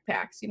duty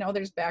backpacks.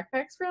 There's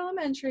backpacks for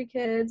elementary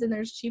kids and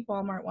there's cheap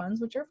Walmart ones,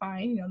 which are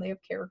fine. They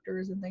have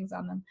characters and things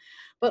on them.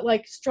 But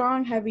like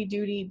strong, heavy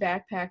duty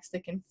backpacks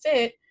that can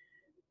fit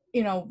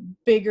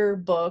bigger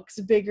books,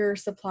 bigger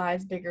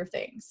supplies, bigger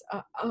things.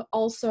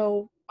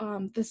 Also,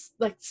 this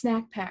like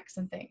snack packs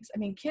and things. I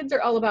mean, kids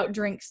are all about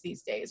drinks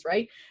these days,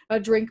 right? A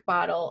drink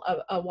bottle,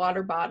 a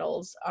water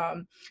bottles,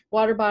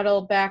 water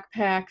bottle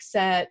backpack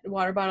set,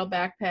 water bottle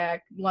backpack,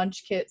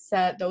 lunch kit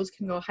set. Those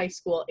can go high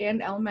school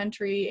and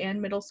elementary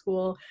and middle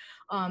school.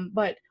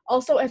 But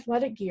also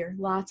athletic gear.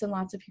 Lots and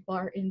lots of people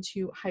are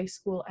into high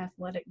school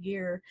athletic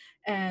gear,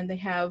 and they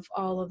have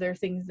all of their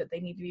things that they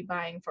need to be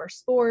buying for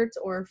sports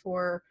or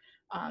for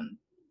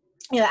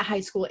that high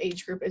school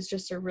age group is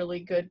just a really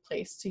good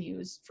place to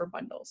use for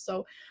bundles.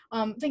 So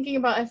thinking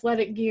about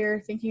athletic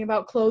gear, thinking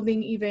about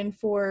clothing even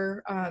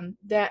for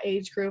that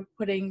age group,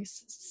 putting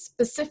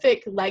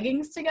specific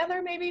leggings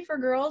together maybe for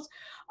girls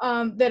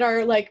that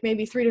are like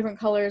maybe 3 different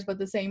colors but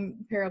the same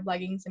pair of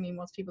leggings. I mean,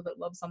 most people that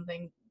love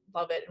something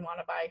love it and want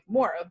to buy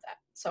more of that.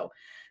 So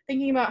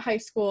thinking about high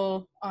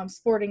school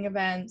sporting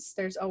events,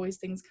 there's always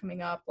things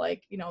coming up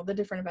like, the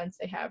different events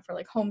they have for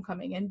like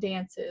homecoming and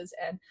dances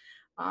and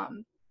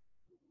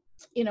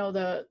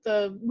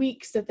the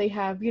weeks that they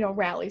have,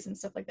 rallies and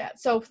stuff like that.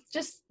 So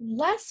just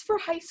less for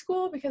high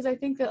school because I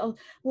think that a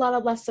lot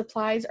of less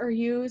supplies are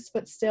used,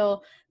 but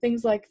still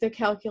things like the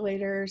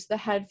calculators, the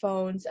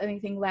headphones,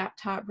 anything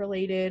laptop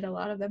related. A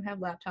lot of them have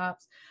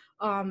laptops.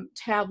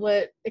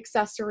 Tablet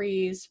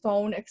accessories,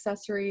 phone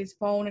accessories,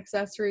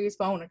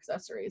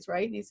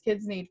 right? These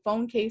kids need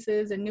phone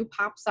cases and new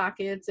pop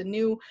sockets and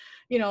new,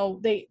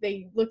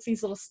 they look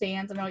these little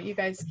stands. I know you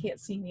guys can't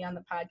see me on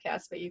the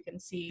podcast, but you can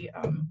see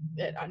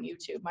it on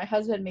YouTube. My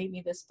husband made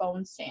me this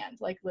phone stand.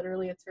 Like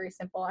literally, it's very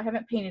simple. I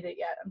haven't painted it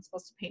yet. I'm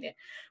supposed to paint it,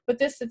 but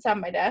this sits on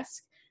my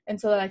desk. and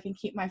so that I can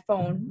keep my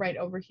phone right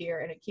over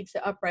here, and it keeps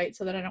it upright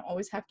so that I don't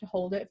always have to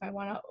hold it if I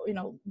want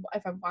to,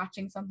 if I'm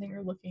watching something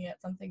or looking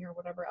at something or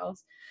whatever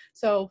else.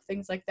 So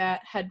things like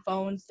that,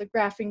 headphones, the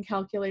graphing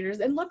calculators,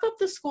 and look up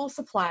the school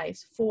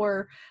supplies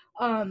for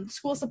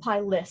school supply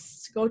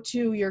lists. Go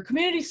to your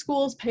community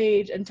schools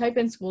page and type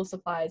in school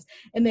supplies,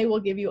 and they will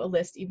give you a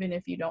list even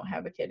if you don't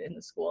have a kid in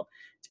the school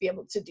to be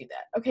able to do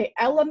that. Okay,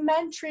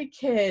 elementary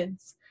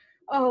kids.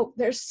 Oh,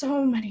 there's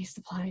so many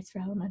supplies for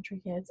elementary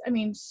kids. I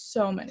mean,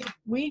 so many.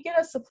 We get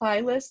a supply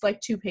list like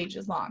 2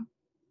 pages long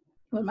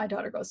when my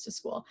daughter goes to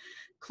school.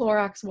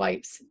 Clorox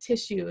wipes,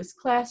 tissues,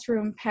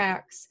 classroom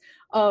packs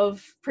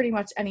of pretty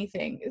much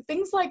anything.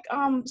 Things like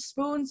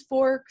spoons,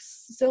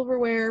 forks,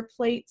 silverware,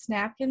 plates,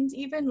 napkins,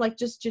 even like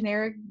just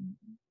generic,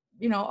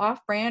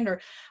 off-brand or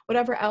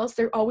whatever else.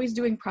 They're always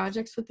doing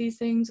projects with these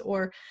things,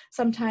 or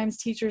sometimes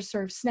teachers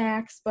serve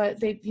snacks, but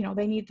they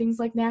need things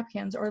like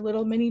napkins or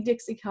little mini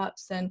Dixie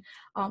cups and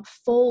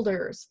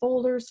folders.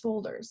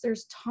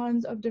 There's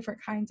tons of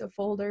different kinds of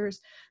folders.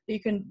 You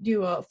can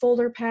do a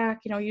folder pack.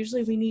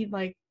 Usually we need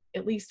like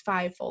at least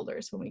 5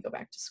 folders when we go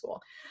back to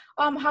school.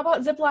 How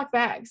about Ziploc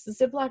bags? The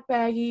Ziploc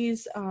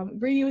baggies,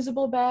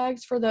 reusable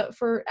bags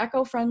for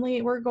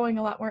eco-friendly. We're going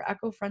a lot more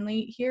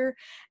eco-friendly here,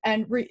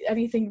 and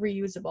anything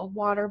reusable.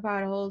 Water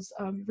bottles,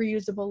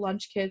 reusable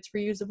lunch kits,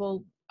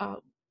 reusable.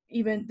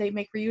 Even they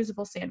make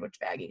reusable sandwich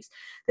baggies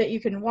that you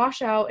can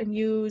wash out and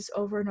use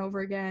over and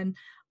over again.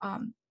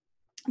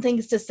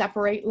 Things to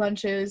separate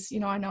lunches. I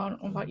don't know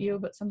about you,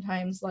 but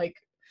sometimes like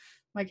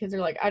my kids are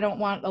like, I don't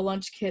want a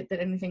lunch kit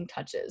that anything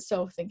touches.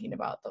 So thinking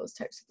about those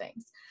types of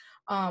things.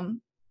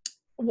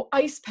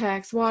 Ice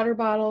packs, water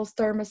bottles,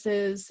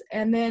 thermoses,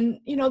 and then,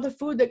 the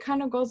food that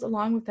kind of goes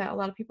along with that. A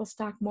lot of people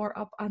stock more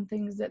up on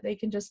things that they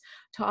can just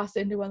toss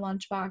into a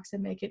lunchbox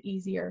and make it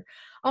easier.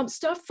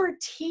 Stuff for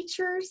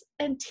teachers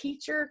and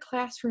teacher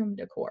classroom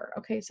decor.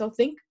 Okay, so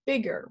think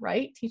bigger,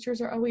 right?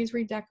 Teachers are always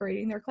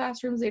redecorating their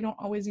classrooms. They don't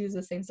always use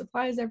the same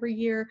supplies every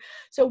year.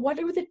 So what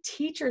do the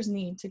teachers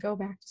need to go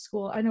back to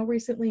school? I know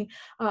recently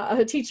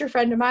a teacher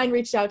friend of mine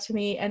reached out to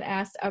me and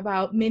asked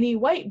about mini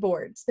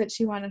whiteboards, that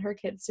she wanted her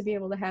kids to be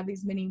able to have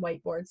these mini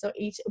whiteboards. So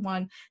each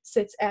one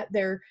sits at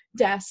their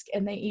desk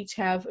and they each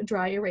have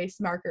dry erase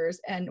markers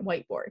and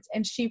whiteboards.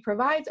 And she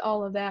provides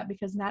all of that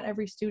because not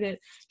every student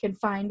can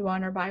find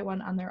one or buy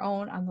one on their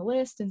own on the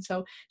list. And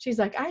so she's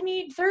like, I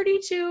need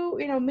 32,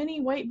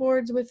 mini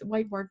whiteboards with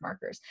whiteboard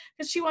markers,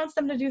 because she wants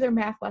them to do their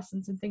math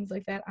lessons and things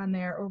like that on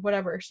there, or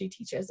whatever she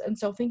teaches. And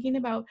so thinking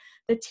about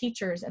the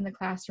teachers and the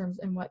classrooms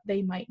and what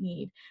they might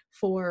need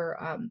for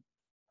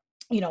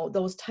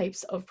those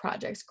types of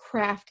projects.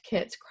 Craft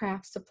kits,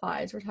 craft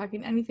supplies. We're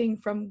talking anything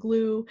from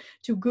glue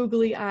to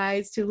googly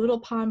eyes to little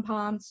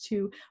pom-poms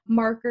to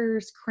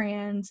markers,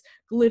 crayons,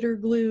 glitter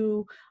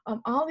glue,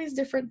 all these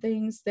different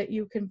things that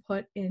you can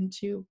put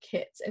into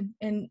kits,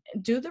 and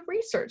do the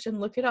research and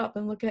look it up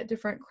and look at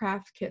different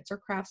craft kits or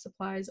craft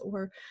supplies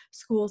or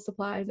school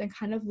supplies, and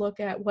kind of look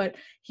at what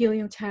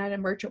Helium 10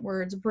 and Merchant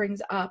Words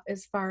brings up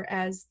as far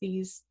as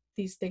these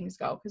things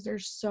go, because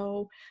there's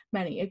so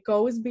many. It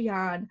goes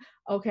beyond,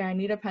 okay, I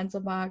need a pencil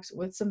box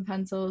with some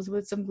pencils,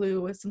 with some glue,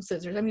 with some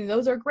scissors. I mean,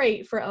 those are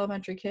great for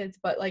elementary kids,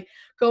 but like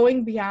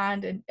going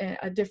beyond in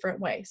a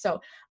different way.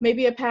 So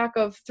maybe a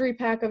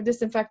 3-pack of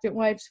disinfectant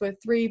wipes with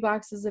 3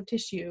 boxes of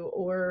tissue,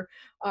 or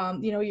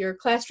your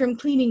classroom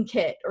cleaning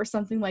kit or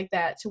something like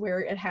that, to where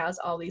it has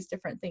all these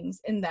different things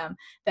in them.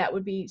 That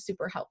would be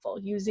super helpful,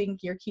 using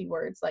your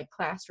keywords like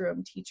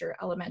classroom, teacher,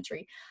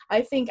 elementary.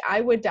 I think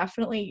I would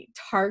definitely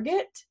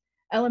target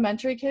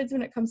elementary kids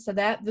when it comes to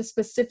that, the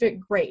specific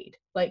grade,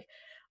 like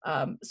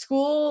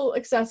school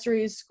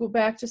accessories, school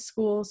back to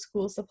school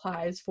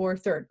supplies for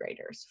 3rd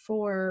graders,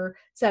 for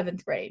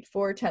 7th grade,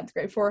 for 10th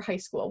grade, for high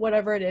school,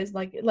 whatever it is.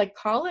 Like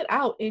call it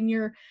out in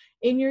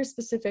your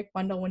specific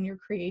bundle when you're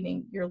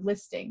creating your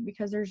listing,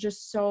 because there's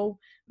just so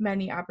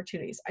many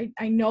opportunities.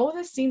 I know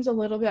this seems a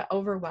little bit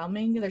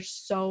overwhelming. There's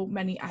so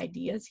many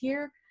ideas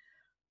here.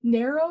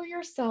 Narrow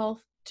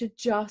yourself to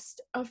just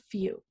a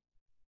few.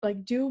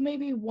 Like, do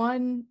maybe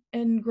one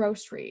in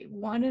grocery,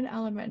 one in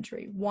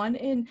elementary, one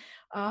in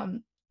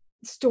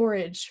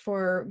storage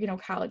for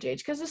college age,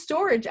 because the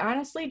storage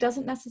honestly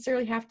doesn't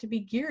necessarily have to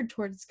be geared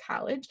towards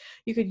college.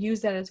 You could use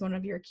that as one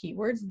of your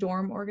keywords,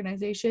 dorm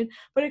organization,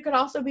 but it could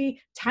also be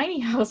tiny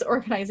house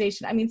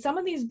organization. I mean, some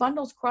of these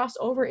bundles cross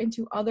over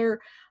into other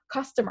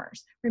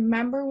customers.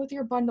 Remember, with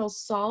your bundles,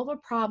 solve a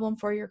problem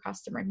for your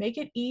customer. Make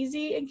it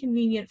easy and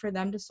convenient for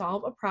them to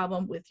solve a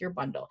problem with your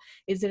bundle.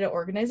 Is it an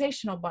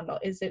organizational bundle?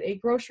 Is it a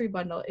grocery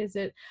bundle? Is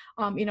it,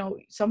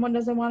 someone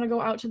doesn't want to go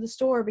out to the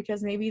store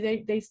because maybe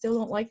they still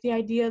don't like the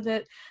idea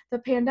that the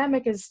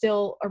pandemic is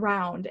still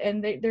around,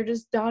 and they're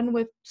just done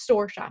with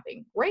store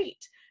shopping.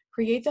 Great.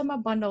 Create them a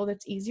bundle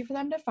that's easy for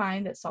them to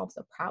find, that solves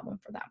a problem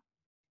for them.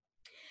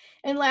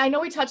 And I know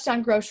we touched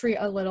on grocery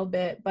a little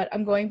bit, but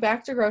I'm going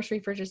back to grocery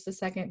for just a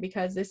second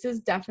because this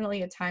is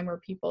definitely a time where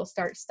people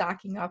start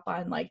stocking up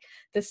on like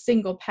the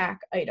single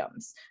pack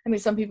items. I mean,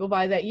 some people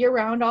buy that year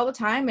round all the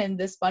time, and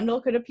this bundle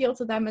could appeal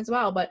to them as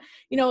well. But,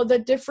 the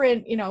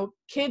different,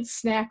 kids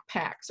snack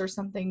packs or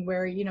something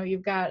where,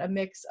 you've got a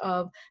mix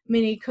of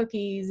mini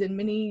cookies and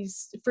mini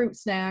fruit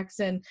snacks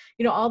and,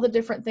 all the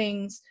different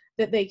things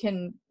that they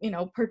can,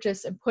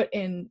 purchase and put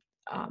in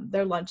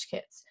their lunch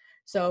kits.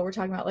 So we're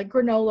talking about like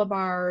granola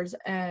bars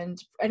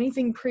and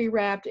anything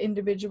pre-wrapped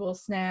individual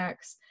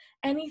snacks,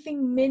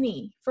 anything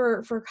mini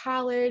for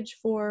college,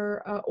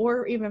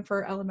 or even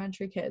for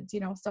elementary kids,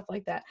 stuff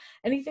like that.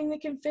 Anything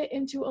that can fit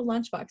into a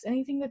lunchbox,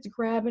 anything that's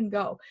grab and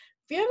go.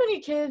 If you have any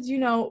kids,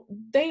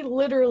 they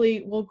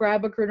literally will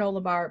grab a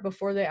granola bar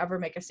before they ever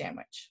make a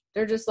sandwich.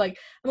 They're just like,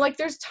 I'm like,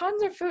 there's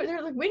tons of food.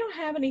 They're like, we don't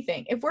have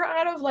anything. If we're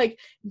out of like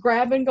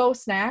grab and go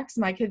snacks,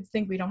 my kids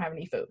think we don't have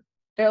any food.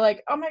 They're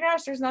like, oh my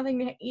gosh, there's nothing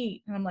to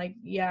eat. And I'm like,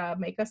 yeah,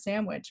 make a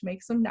sandwich,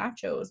 make some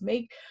nachos,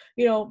 make,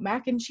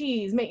 mac and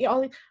cheese, make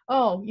all.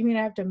 Oh, you mean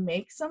I have to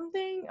make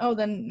something? Oh,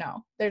 then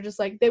no. They're just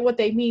like, what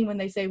they mean when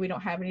they say we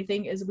don't have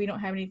anything is we don't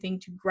have anything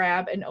to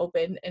grab and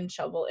open and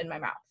shovel in my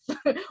mouth.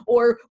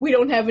 Or we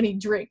don't have any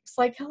drinks.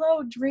 Like,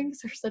 hello,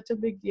 drinks are such a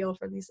big deal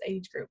for this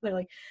age group. They're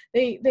like,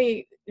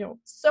 they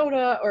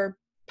soda or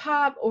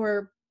pop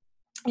or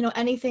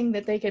anything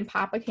that they can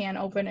pop a can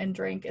open and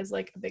drink is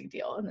like a big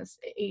deal in this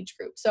age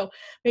group. So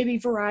maybe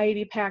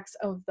variety packs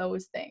of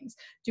those things.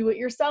 Do it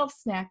yourself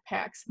snack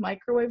packs,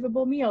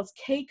 microwavable meals,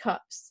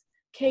 K-cups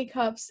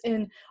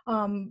and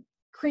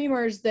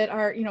creamers that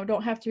are,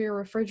 don't have to be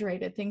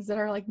refrigerated, things that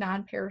are like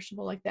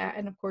non-perishable like that.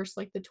 And of course,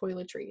 like the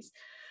toiletries.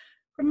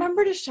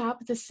 Remember to shop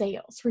the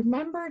sales.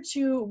 Remember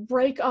to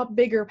break up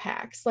bigger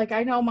packs. Like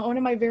I know one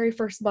of my very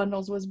first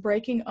bundles was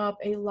breaking up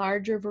a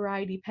larger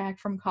variety pack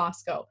from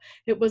Costco.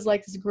 It was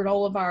like this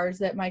granola bars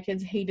that my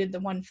kids hated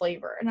the one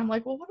flavor. And I'm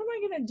like, well, what am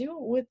I going to do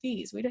with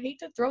these? We'd hate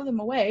to throw them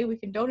away. We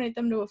can donate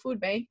them to a food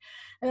bank.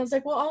 And I was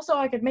like, well, also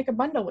I could make a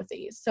bundle with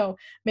these. So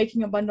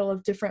making a bundle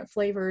of different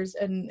flavors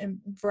and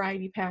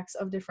variety packs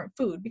of different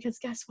food, because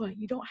guess what?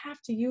 You don't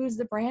have to use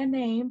the brand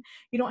name.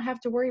 You don't have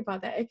to worry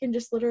about that. It can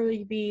just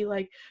literally be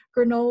like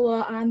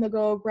granola on the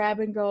go,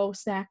 grab and go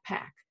snack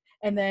pack.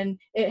 And then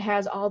it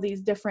has all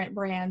these different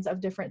brands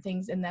of different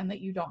things in them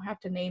that you don't have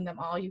to name them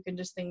all. You can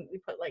just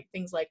put like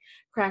things like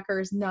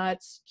crackers,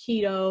 nuts,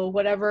 keto,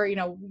 whatever,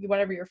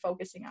 whatever you're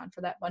focusing on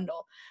for that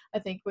bundle, I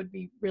think would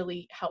be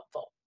really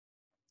helpful.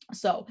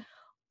 So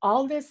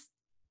all these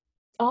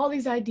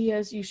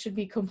ideas, you should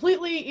be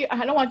completely,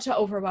 I don't want to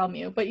overwhelm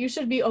you, but you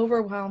should be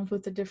overwhelmed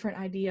with the different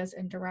ideas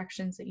and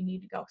directions that you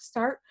need to go.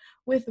 Start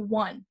with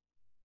one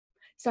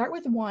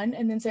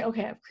and then say,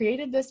 okay, I've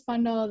created this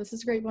bundle. This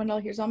is a great bundle.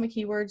 Here's all my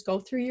keywords. Go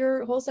through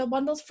your wholesale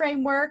bundles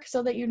framework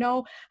so that you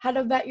know how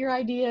to vet your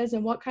ideas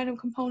and what kind of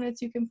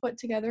components you can put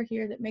together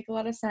here that make a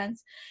lot of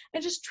sense.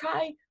 And just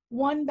try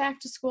one back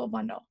to school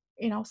bundle.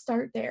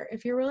 Start there.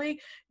 If you're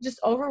really just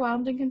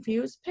overwhelmed and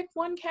confused, pick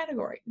one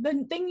category,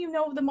 the thing you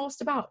know the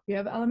most about. If you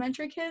have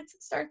elementary kids,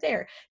 start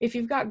there. If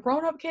you've got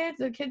grown-up kids,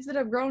 the kids that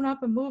have grown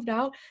up and moved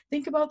out,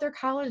 think about their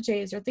college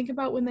days, or think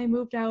about when they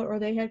moved out or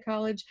they had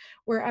college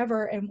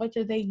wherever, and what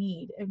did they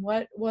need and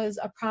what was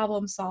a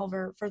problem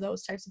solver for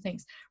those types of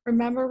things.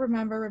 Remember,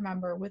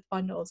 with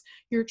bundles,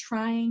 you're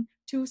trying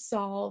to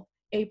solve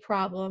a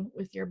problem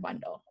with your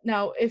bundle.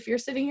 Now, if you're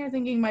sitting here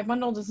thinking my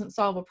bundle doesn't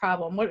solve a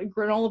problem, what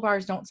granola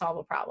bars don't solve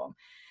a problem?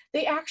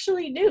 They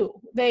actually do.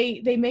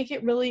 They make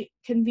it really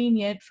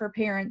convenient for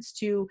parents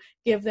to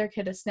give their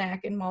kid a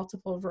snack in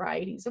multiple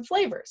varieties of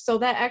flavors. So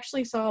that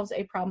actually solves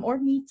a problem or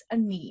meets a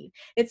need.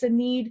 It's a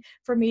need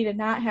for me to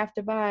not have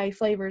to buy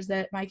flavors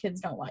that my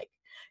kids don't like,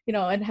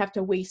 and have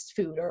to waste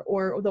food,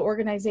 or the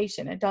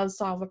organization. It does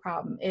solve a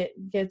problem. It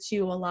gets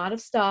you a lot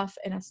of stuff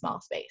in a small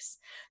space.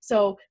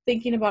 So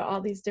thinking about all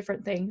these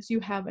different things,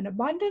 you have an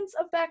abundance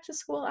of back to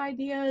school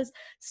ideas.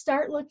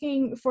 Start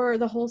looking for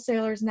the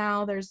wholesalers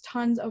now. There's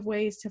tons of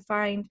ways to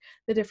find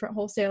the different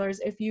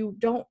wholesalers. If you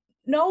don't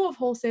know of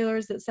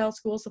wholesalers that sell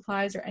school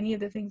supplies or any of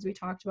the things we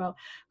talked about,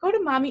 go to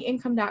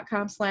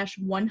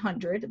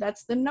mommyincome.com/100.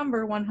 That's the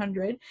number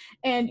 100.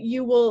 And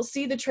you will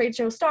see the trade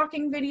show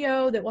stalking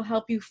video that will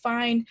help you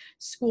find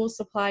school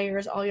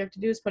suppliers. All you have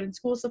to do is put in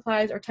school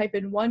supplies or type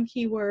in one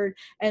keyword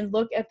and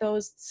look at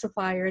those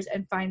suppliers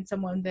and find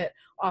someone that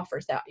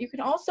offers that. You can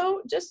also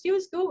just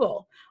use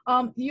Google.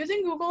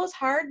 Using Google is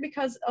hard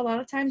because a lot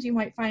of times you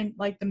might find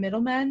like the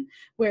middlemen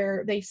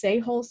where they say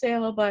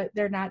wholesale, but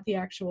they're not the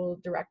actual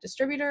direct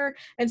distributor.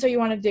 And so you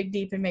want to dig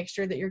deep and make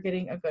sure that you're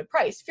getting a good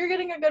price. If you're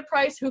getting a good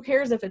price, who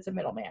cares if it's a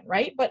middleman,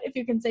 right? But if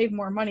you can save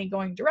more money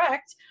going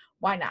direct,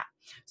 why not?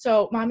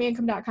 So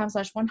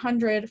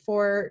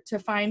mommyincome.com/100 to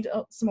find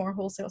some more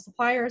wholesale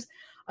suppliers.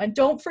 And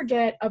don't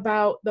forget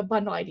about the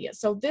bundle ideas.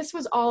 So this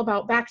was all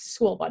about back to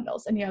school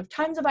bundles, and you have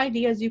tons of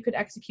ideas you could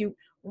execute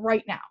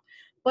right now.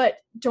 But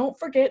don't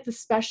forget the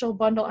special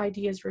bundle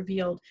ideas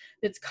revealed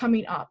that's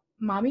coming up.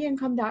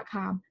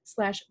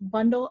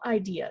 mommyincome.com/bundle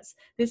ideas.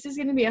 This is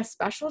going to be a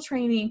special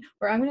training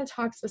where I'm going to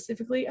talk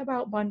specifically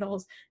about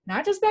bundles,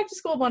 not just back to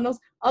school bundles,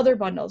 other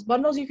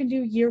bundles you can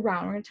do year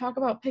round. We're going to talk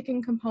about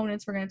picking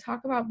components. We're going to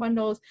talk about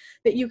bundles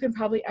that you can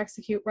probably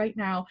execute right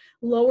now,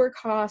 lower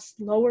cost,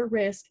 lower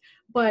risk,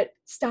 but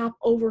stop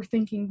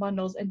overthinking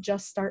bundles and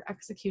just start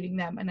executing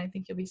them. And I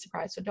think you'll be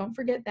surprised. So don't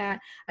forget that.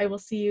 I will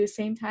see you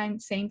same time,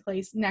 same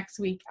place next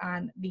week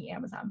on the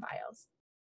Amazon Files.